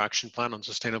the EU Action Plan on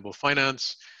Sustainable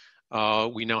Finance.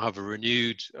 We now have a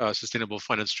renewed sustainable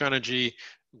finance strategy.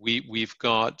 We've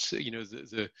got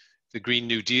the Green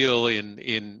New Deal in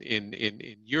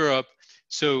Europe.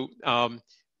 So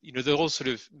the whole sort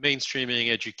of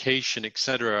mainstreaming, education, et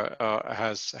cetera,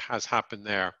 has happened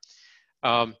there.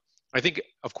 I think,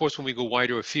 of course, when we go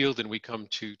wider afield and we come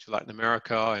to Latin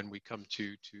America and we come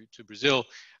to Brazil,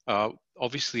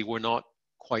 obviously we're not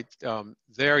quite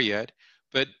there yet.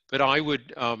 But I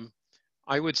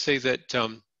would say that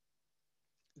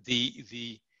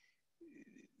the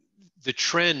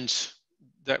trend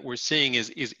that we're seeing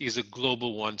is a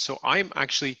global one. So I'm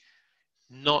actually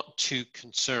not too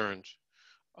concerned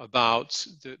about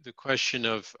the question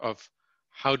of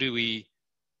how do we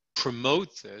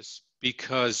promote this,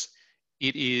 because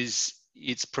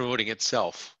it's promoting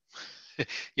itself,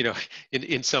 you know,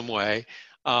 in some way.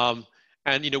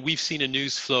 And, you know, we've seen a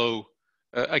news flow,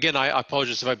 again, I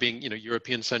apologize if I'm being, you know,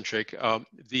 European centric,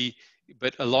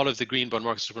 but a lot of the green bond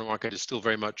market, supermarket is still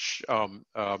very much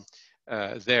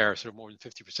there, sort of more than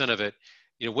 50% of it.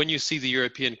 You know, when you see the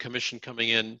European Commission coming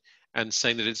in and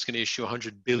saying that it's going to issue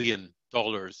 $100 billion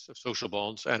of social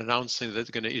bonds and announcing that it's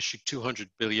going to issue 200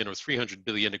 billion or 300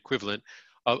 billion equivalent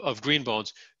of green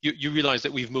bonds, you realize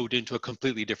that we've moved into a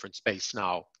completely different space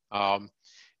now.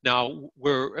 Now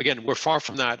we're far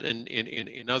from that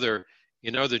in other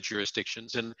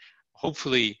jurisdictions, and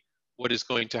hopefully what is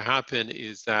going to happen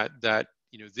is that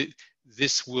you know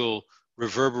this will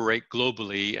reverberate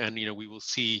globally, and you know we will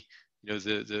see, you know,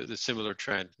 the similar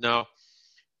trend. Now,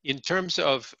 in terms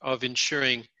of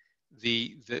ensuring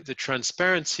the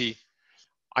transparency,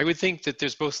 I would think that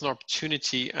there's both an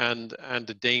opportunity and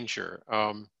a danger.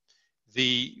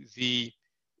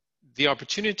 The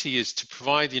opportunity is to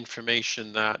provide the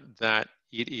information that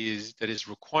is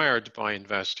required by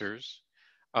investors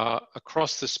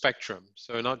across the spectrum.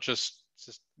 So not just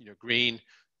you know green,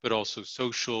 but also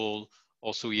social,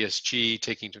 also ESG,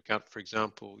 taking into account, for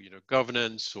example, you know,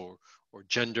 governance or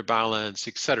gender balance,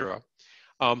 etc.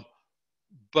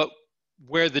 But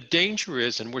where the danger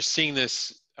is, and we're seeing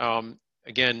this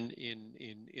again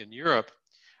in Europe,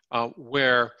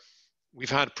 where we've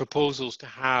had proposals to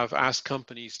ask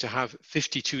companies to have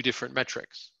 52 different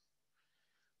metrics.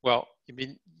 Well, I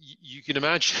mean, you can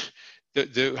imagine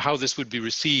how this would be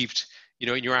received, you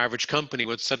know, in your average company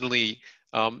when suddenly,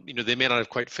 you know, they may not have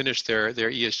quite finished their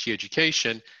ESG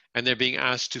education, and they're being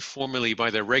asked to formally by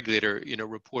their regulator, you know,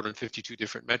 report on 52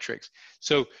 different metrics.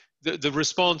 So the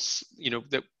response, you know,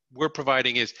 that we're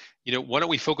providing is, you know, why don't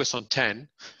we focus on 10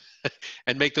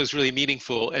 and make those really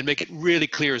meaningful and make it really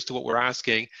clear as to what we're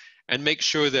asking, and make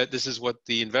sure that this is what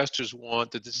the investors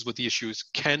want, that this is what the issuers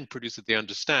can produce, that they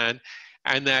understand,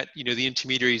 and that, you know, the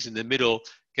intermediaries in the middle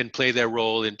can play their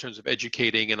role in terms of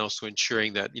educating and also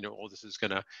ensuring that, you know, all this is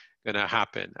gonna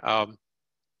happen.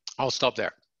 I'll stop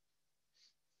there.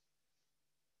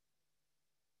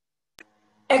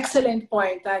 Excellent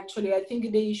point, actually. I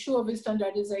think the issue of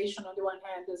standardization on the one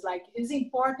hand is like, it's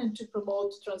important to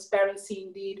promote transparency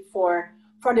indeed for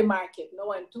the market,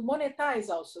 no, and to monetize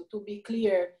also, to be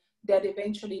clear that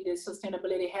eventually the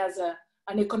sustainability has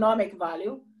an economic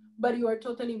value. But you are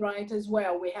totally right as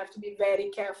well. We have to be very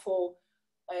careful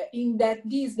in that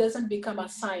this doesn't become a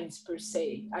science per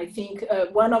se. I think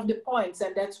one of the points,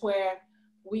 and that's where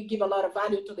we give a lot of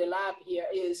value to the lab here,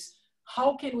 is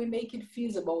how can we make it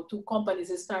feasible to companies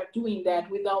to start doing that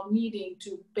without needing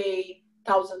to pay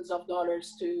thousands of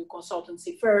dollars to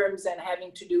consultancy firms and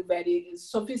having to do very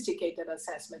sophisticated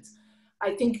assessments.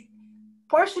 I think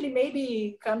partially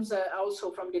maybe comes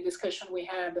also from the discussion we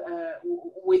had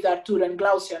with Artur and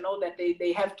Glaucia, you know, that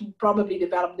they have to probably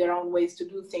develop their own ways to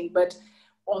do things. But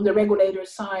on the regulator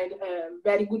side,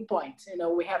 very good point. You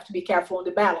know, we have to be careful on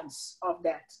the balance of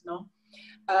that. No,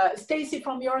 Stacy,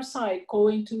 from your side,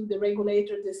 going to the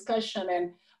regulator discussion,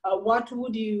 and what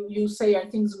would you say are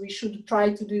things we should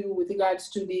try to do with regards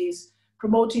to these,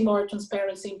 promoting more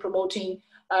transparency, promoting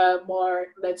more,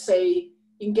 let's say,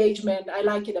 engagement. I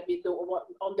like it a bit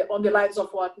on the lines of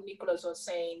what Nicholas was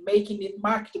saying, making it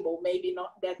marketable, maybe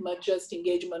not that much just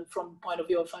engagement from point of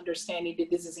view of understanding that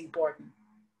this is important.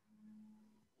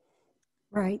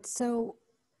 Right. So,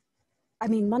 I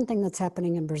mean, one thing that's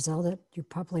happening in Brazil that you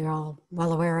probably are all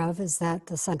well aware of is that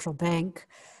the central bank,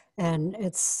 and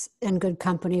it's in good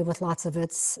company with lots of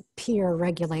its peer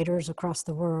regulators across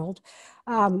the world,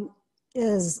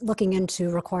 is looking into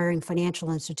requiring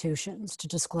financial institutions to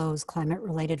disclose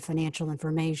climate-related financial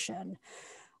information.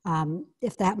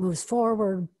 If that moves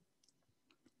forward,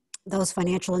 those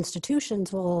financial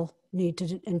institutions will need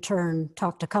to, in turn,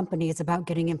 talk to companies about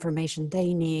getting information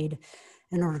they need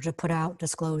in order to put out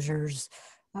disclosures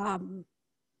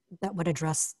that would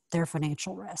address their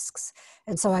financial risks.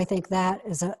 And so I think that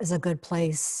is a good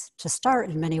place to start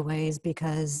in many ways,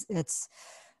 because it's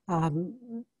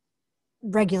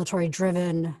regulatory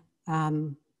driven,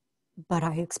 but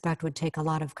I expect would take a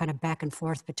lot of kind of back and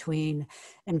forth between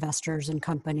investors and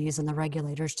companies and the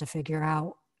regulators to figure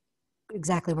out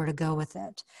exactly where to go with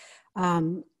it.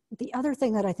 The other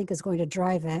thing that I think is going to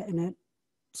drive it, and it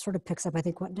sort of picks up, I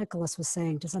think, what Nicholas was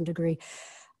saying to some degree,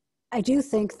 I do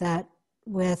think that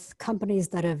with companies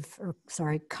that have, or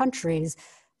sorry, countries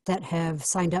that have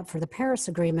signed up for the Paris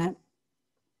Agreement,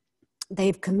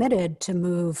 they've committed to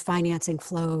move financing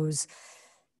flows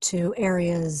to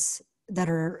areas that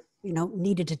are, you know,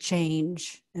 needed to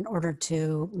change in order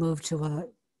to move to a,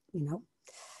 you know,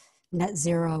 net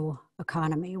zero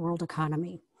economy, world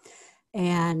economy.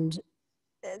 And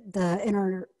the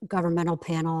Intergovernmental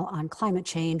Panel on Climate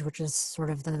Change, which is sort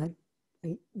of the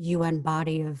UN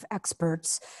body of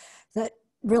experts that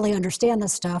really understand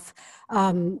this stuff,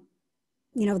 you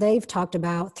know, they've talked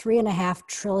about $3.5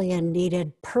 trillion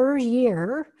needed per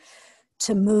year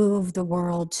to move the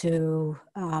world to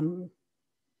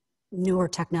newer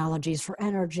technologies for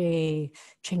energy,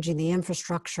 changing the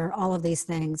infrastructure, all of these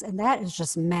things. And that is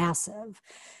just massive.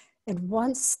 And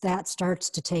once that starts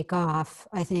to take off,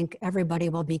 I think everybody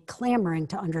will be clamoring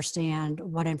to understand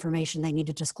what information they need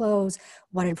to disclose,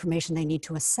 what information they need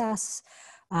to assess.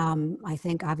 I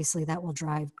think obviously that will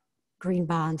drive green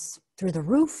bonds through the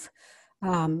roof.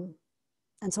 And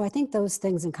so I think those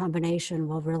things in combination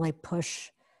will really push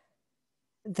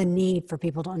the need for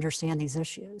people to understand these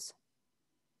issues.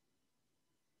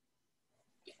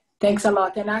 Thanks a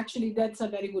lot. And actually, that's a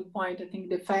very good point. I think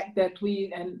the fact that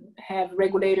we have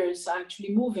regulators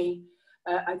actually moving,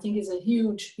 I think is a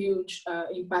huge, huge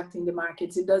impact in the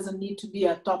markets. It doesn't need to be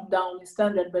a top-down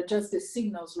standard, but just the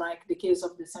signals, like the case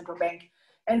of the central bank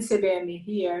and CBM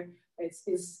here,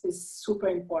 is super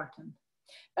important.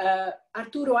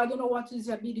 Arturo, I don't know what is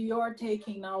a bit you're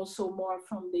taking now, so more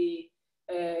from the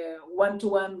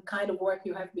one-to-one kind of work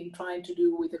you have been trying to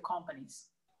do with the companies.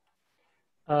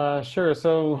 Sure.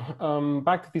 So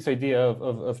back to this idea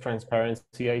of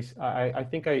transparency, I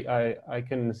think I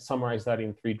can summarize that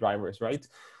in 3 drivers, right?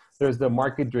 There's the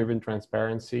market-driven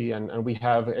transparency, and we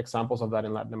have examples of that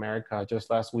in Latin America. Just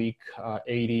last week,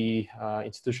 80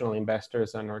 institutional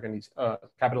investors and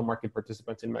capital market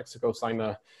participants in Mexico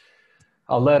signed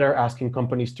a letter asking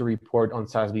companies to report on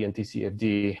SASB and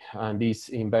TCFD. And these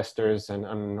investors and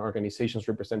organizations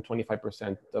represent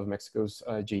 25% of Mexico's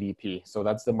GDP. So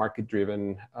that's the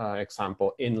market-driven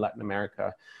example in Latin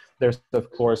America. There's, of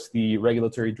course, the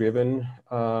regulatory-driven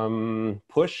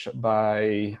push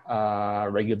by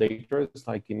regulators,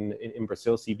 like in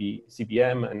Brazil,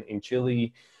 CBM, and in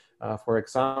Chile, for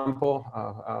example,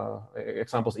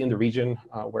 examples in the region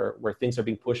where things are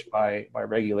being pushed by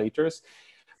regulators.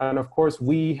 And of course,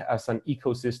 we as an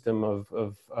ecosystem of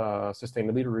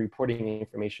sustainability reporting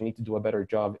information need to do a better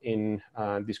job in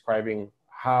describing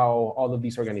how all of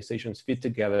these organizations fit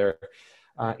together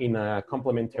in a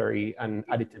complementary and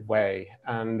additive way.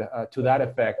 And to that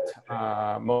effect,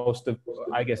 some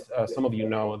of you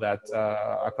know that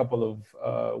a couple of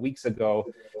weeks ago,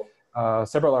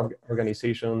 several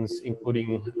organizations,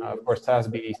 including, of course,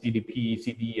 SASB, CDP,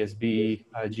 CDSB,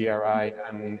 GRI,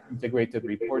 and Integrated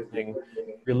Reporting,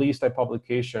 released a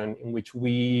publication in which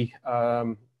we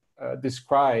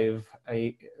describe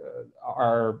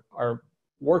our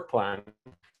work plan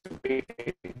to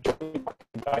create a joint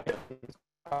guidance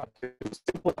to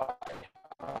simplify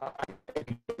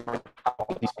how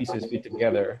these pieces fit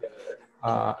together.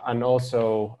 And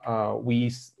also,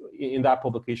 in that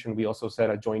publication, we also set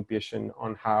a joint vision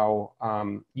on how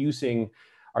using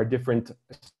our different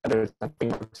standards and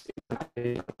frameworks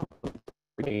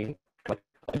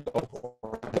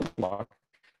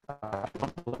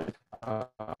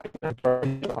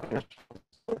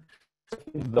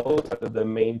those are the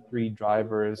main 3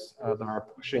 drivers that are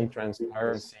pushing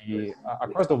transparency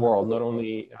across the world, not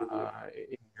only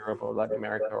in Europe or Latin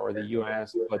America or the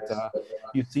US, but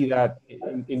you see that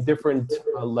in different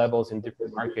levels in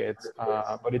different markets.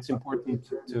 But it's important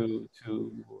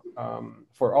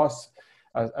for us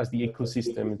as the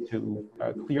ecosystem to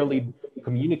clearly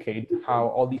communicate how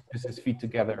all these pieces fit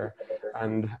together,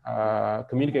 and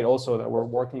communicate also that we're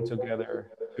working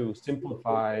together to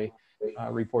simplify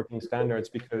reporting standards,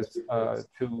 because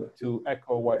to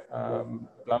echo what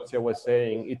Glaucia was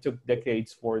saying, it took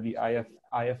decades for the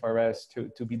IFRS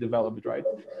to be developed, right?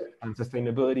 And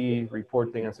sustainability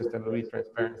reporting and sustainability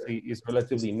transparency is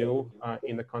relatively new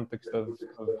in the context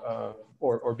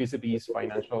or vis-a-vis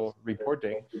financial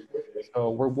reporting. So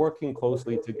we're working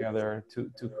closely together to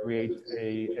create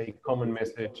a common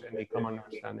message and a common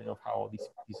understanding of how all these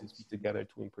pieces fit together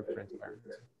to improve transparency.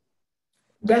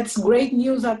 That's great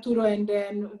news, Arturo. And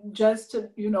then just to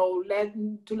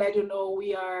let you know,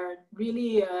 we are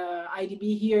really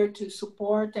IDB here to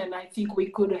support, and I think we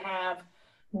could have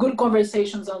good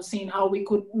conversations on seeing how we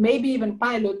could maybe even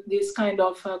pilot this kind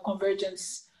of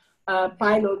convergence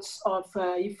pilots of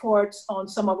efforts on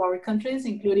some of our countries,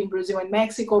 including Brazil and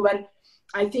Mexico. But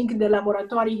I think the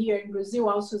laboratory here in Brazil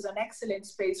also is an excellent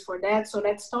space for that. So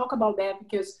let's talk about that,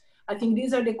 because I think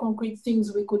these are the concrete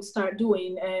things we could start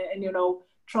doing, and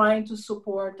trying to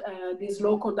support these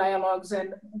local dialogues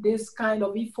and this kind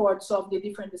of efforts of the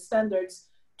different standards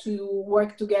to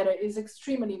work together is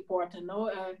extremely important.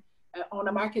 No? On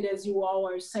a market, as you all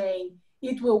are saying,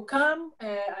 it will come.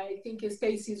 I think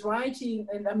Stacey is right,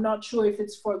 and I'm not sure if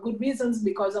it's for good reasons,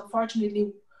 because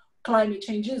unfortunately, climate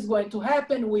change is going to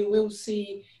happen. We will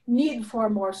see need for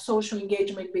more social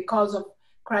engagement because of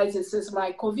crises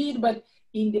like COVID, but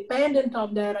independent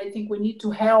of that, I think we need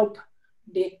to help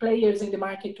the players in the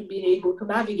market to be able to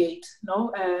navigate,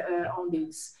 on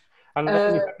this. And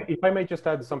if I may just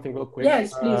add something real quick.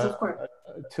 Yes, please, of course.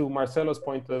 To Marcelo's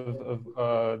point of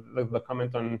the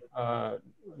comment on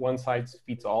one size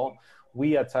fits all,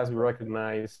 we at SASB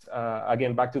recognized,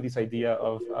 again, back to this idea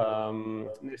of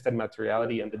nested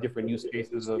materiality and the different use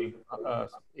cases of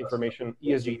information,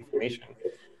 ESG information,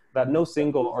 that no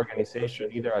single organization,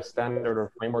 either a standard or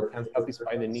framework, can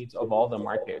satisfy the needs of all the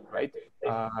market, right?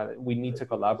 We need to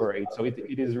collaborate. So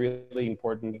it is really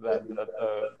important that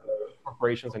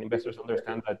corporations and investors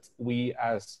understand that we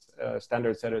as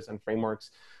standard setters and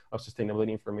frameworks of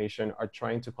sustainability information are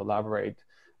trying to collaborate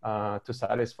to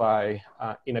satisfy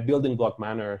in a building block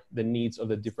manner the needs of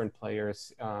the different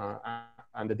players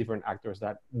and the different actors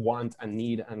that want and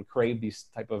need and crave this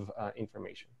type of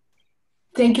information.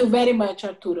 Thank you very much,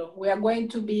 Arturo. We are going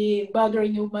to be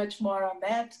bothering you much more on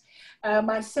that.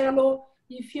 Marcelo,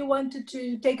 if you wanted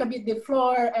to take a bit the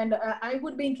floor, and I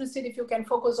would be interested if you can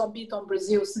focus a bit on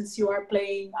Brazil, since you are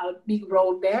playing a big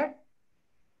role there.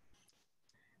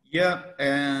 Yeah,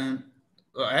 and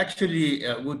actually,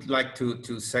 I would like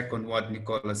to second what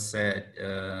Nicolas said.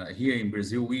 Here in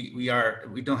Brazil, we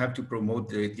don't have to promote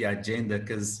the agenda,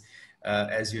 because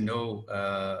as you know,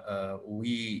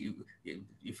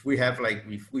 if we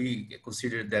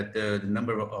consider that the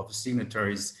number of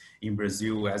signatories in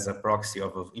Brazil as a proxy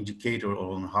of an indicator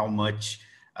on how much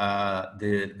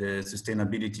the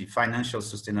sustainability, financial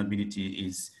sustainability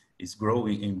is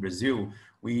growing in Brazil,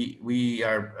 we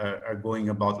are going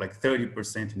about like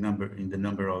 30% in the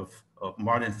number of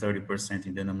more than 30%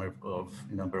 in the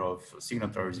number of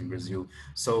signatories in Brazil.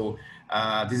 So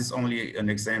this is only an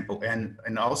example, and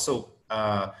also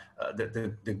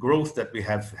the growth that we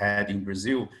have had in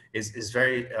Brazil is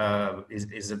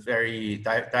a very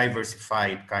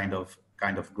diversified kind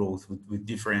of growth with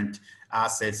different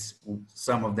assets.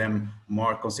 Some of them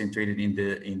more concentrated in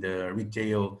the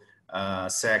retail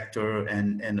sector,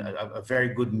 and a very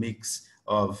good mix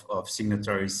of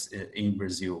signatories in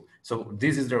Brazil. So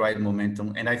this is the right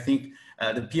momentum, and I think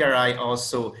the PRI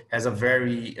also has a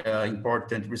very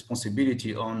important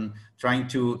responsibility on trying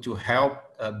to help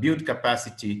build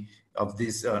capacity of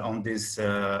this on these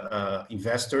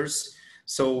investors.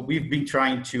 So we've been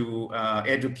trying to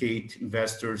educate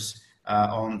investors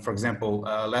on, for example,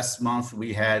 last month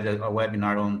we had a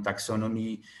webinar on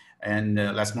taxonomy, and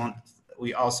last month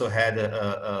we also had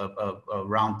a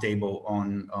roundtable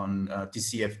on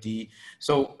TCFD.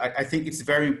 So I think it's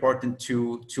very important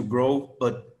to grow,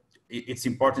 but it's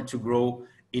important to grow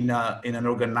in an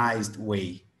organized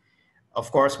way.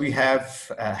 Of course, we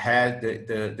have had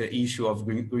the issue of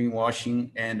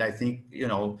greenwashing, and I think, you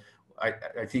know,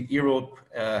 I think Europe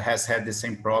has had the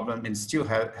same problem and still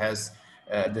has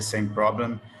the same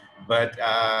problem. But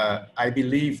I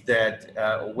believe that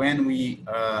when we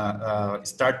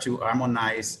start to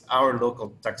harmonize our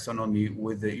local taxonomy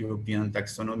with the European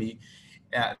taxonomy,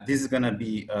 this is going to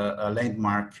be a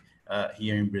landmark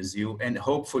here in Brazil, and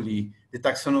hopefully the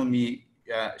taxonomy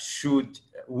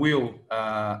will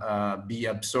be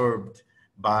absorbed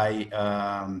by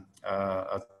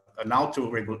an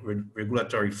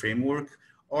auto-regulatory framework,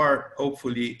 or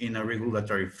hopefully in a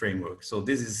regulatory framework. So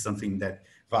this is something that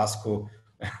Vasco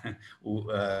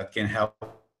can help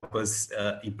us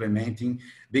implementing,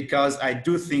 because I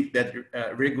do think that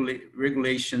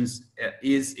regulations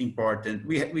is important.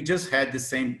 We just had the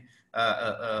same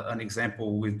an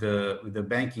example with the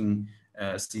banking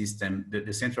system.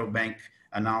 The central bank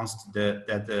announced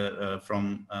that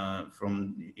from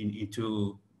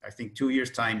into, I think, 2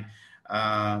 years' time,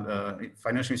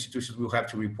 financial institutions will have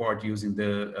to report using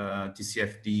the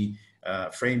TCFD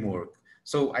framework.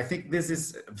 So I think this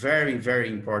is very, very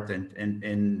important, and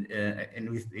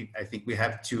I think we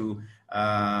have to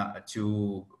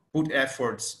put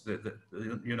efforts,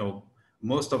 you know,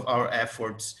 most of our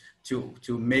efforts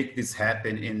to make this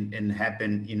happen and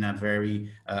happen in a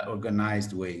very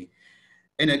organized way.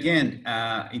 And again,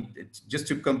 just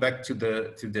to come back to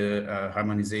the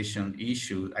harmonization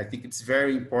issue, I think it's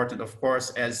very important, of course,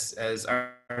 as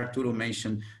Arturo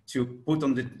mentioned, to put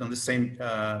on the same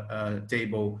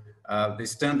table the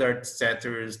standard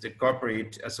setters, the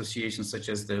corporate associations such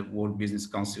as the World Business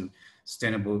Council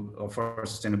for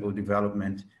Sustainable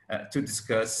Development, to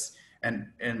discuss.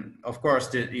 And of course,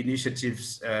 the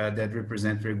initiatives that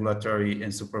represent regulatory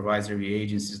and supervisory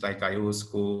agencies like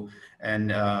IOSCO and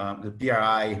the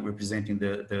PRI representing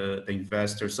the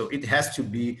investor. So it has to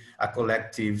be a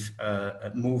collective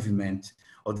movement.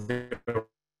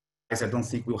 Otherwise, I don't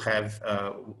think we'll have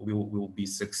we'll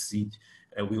succeed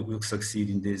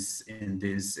in this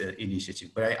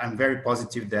initiative. But I'm very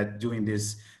positive that doing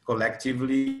this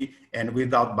collectively and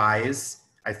without bias,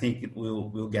 I think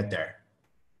we'll get there.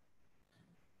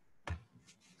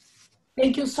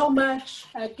 Thank you so much.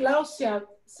 Glaucia,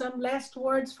 some last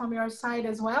words from your side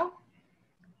as well?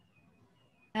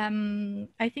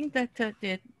 I think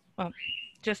that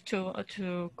just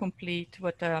to complete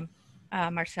what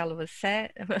Marcelo was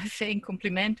saying,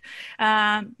 compliment,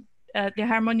 the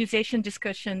harmonization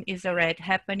discussion is already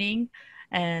happening,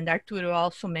 and Arturo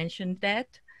also mentioned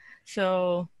that.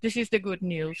 So this is the good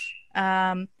news.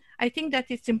 I think that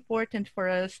it's important for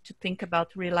us to think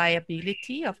about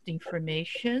reliability of the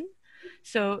information.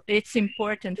 So it's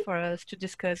important for us to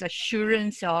discuss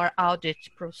assurance or audit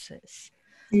process.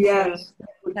 Yes.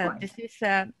 So, this is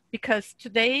because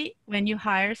today, when you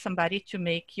hire somebody to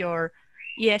make your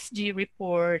ESG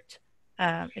report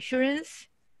assurance,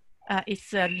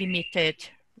 it's a limited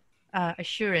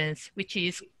assurance, which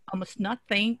is almost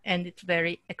nothing, and it's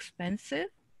very expensive.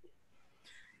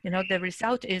 You know, the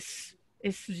result is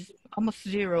almost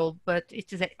zero, but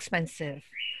it is expensive.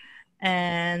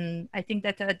 And I think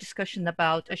that a discussion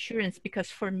about assurance, because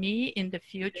for me in the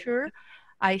future,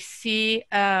 I see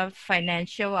a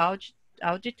financial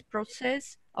audit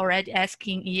process already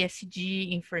asking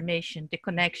ESG information, the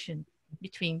connection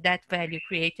between that value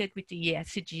created with the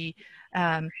ESG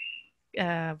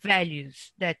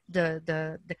values that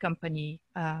the company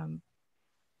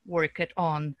worked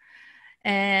on.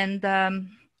 And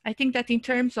I think that in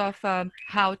terms of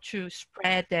how to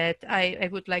spread that, I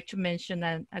would like to mention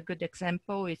a good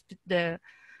example is the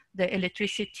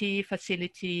electricity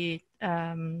facility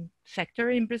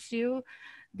sector in Brazil.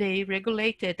 They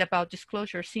regulated about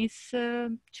disclosure since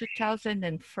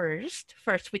 2001, first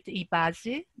with the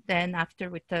IBASE, then after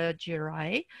with the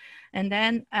GRI. And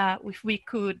then if we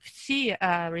could see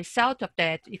a result of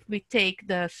that, if we take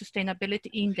the sustainability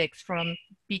index from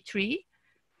B3,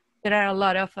 there are a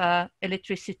lot of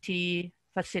electricity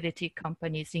facility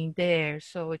companies in there.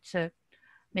 So it's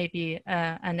maybe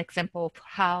an example of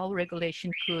how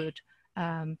regulation could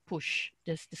push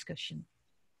this discussion.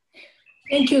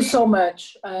 Thank you so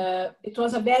much. It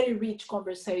was a very rich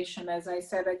conversation. As I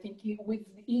said, I think with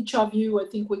each of you, I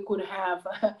think we could have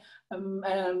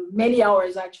many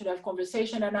hours actually of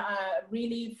conversation. And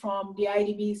really from the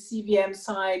IDB CVM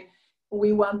side,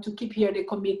 we want to keep here the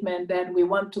commitment that we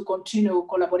want to continue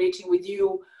collaborating with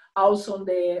you. Also on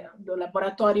the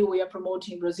laboratory we are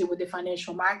promoting in Brazil with the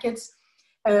financial markets.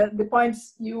 The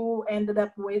points you ended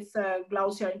up with,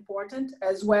 Glaucia, are important,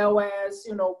 as well as,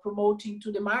 you know, promoting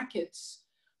to the markets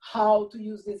how to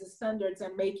use these standards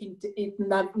and making it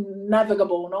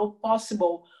navigable,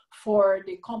 possible for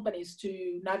the companies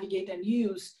to navigate and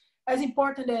use. As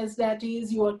important as that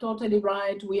is, you are totally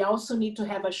right. We also need to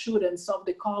have assurance of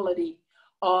the quality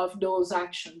of those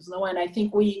actions. And I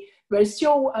think we're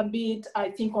still a bit, I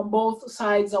think, on both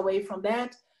sides away from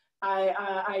that.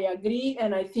 I agree,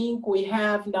 and I think we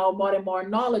have now more and more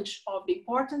knowledge of the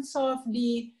importance of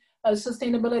the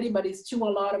sustainability, but it's still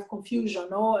a lot of confusion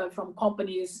from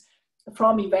companies,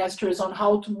 from investors on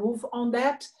how to move on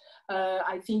that.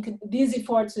 I think these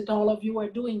efforts that all of you are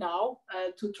doing now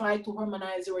to try to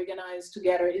harmonize, organize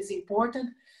together is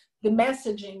important. The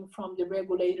messaging from the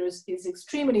regulators is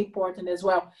extremely important as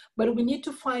well, but we need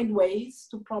to find ways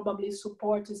to probably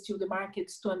support still the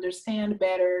markets to understand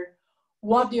better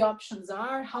what the options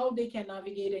are, how they can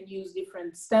navigate and use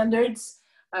different standards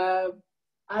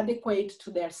adequate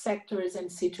to their sectors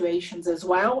and situations as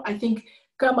well. I think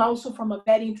come also from a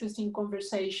very interesting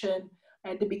conversation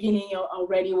at the beginning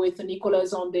already with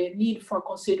Nicholas on the need for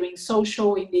considering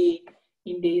social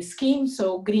in the scheme.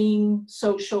 So green,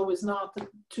 social is not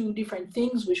two different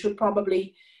things. We should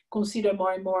probably consider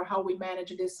more and more how we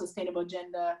manage this sustainable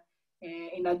agenda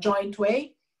in a joint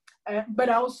way. But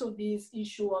also this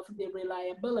issue of the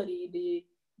reliability,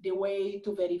 the way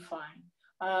to verify.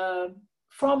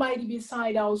 From IDB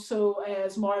side also,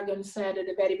 as Morgan said at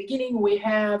the very beginning, we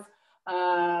have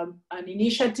an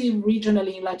initiative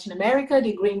regionally in Latin America,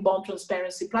 the Green Bond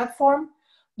Transparency Platform.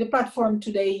 The platform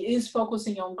today is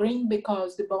focusing on green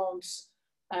because the bonds,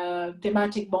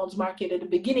 thematic bonds market at the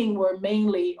beginning were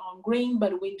mainly on green,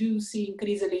 but we do see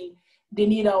increasingly the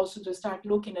need also to start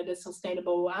looking at the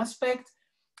sustainable aspect.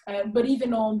 But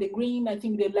even on the green, I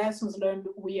think the lessons learned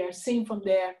we are seeing from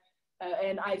there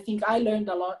and I think I learned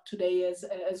a lot today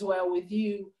as well with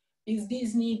you, is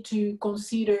this need to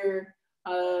consider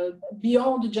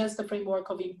beyond just the framework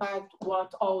of impact,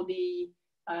 what all the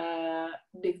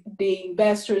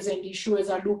investors and issuers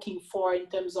are looking for in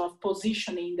terms of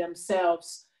positioning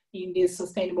themselves in this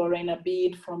sustainable arena, be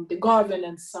it from the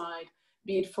governance side,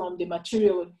 be it from the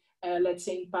material, let's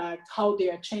say, impact, how they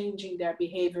are changing their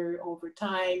behavior over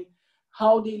time,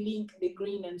 how they link the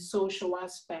green and social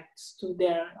aspects to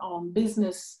their own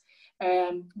business,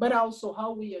 but also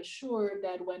how we assure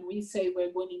that when we say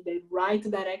we're going in the right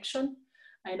direction,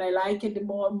 and I like it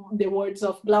the words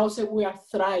of Glauser, we are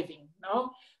thriving,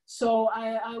 no? So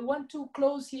I want to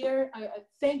close here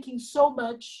thanking so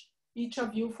much each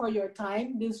of you for your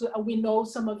time. We know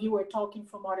some of you are talking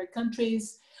from other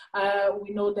countries.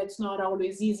 We know that's not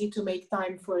always easy to make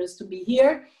time for us to be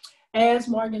here. As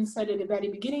Morgan said at the very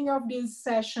beginning of this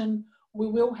session, we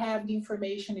will have the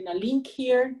information in a link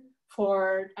here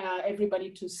for everybody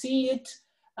to see it.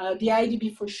 The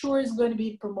IDB for sure is going to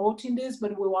be promoting this,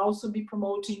 but we'll also be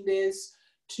promoting this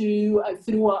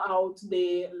throughout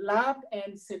the lab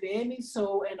and CVM,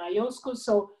 and IOSCO.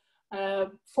 So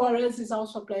for us, it's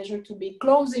also a pleasure to be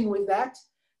closing with that.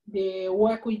 The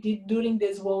work we did during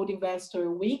this World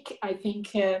Investor Week, I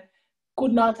think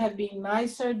could not have been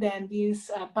nicer than this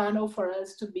panel for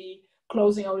us to be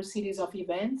closing our series of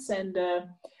events. And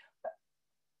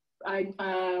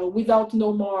without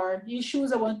no more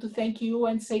issues, I want to thank you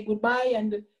and say goodbye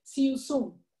and see you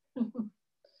soon.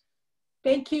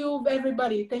 Thank you,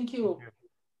 everybody. Thank you.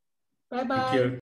 Bye-bye.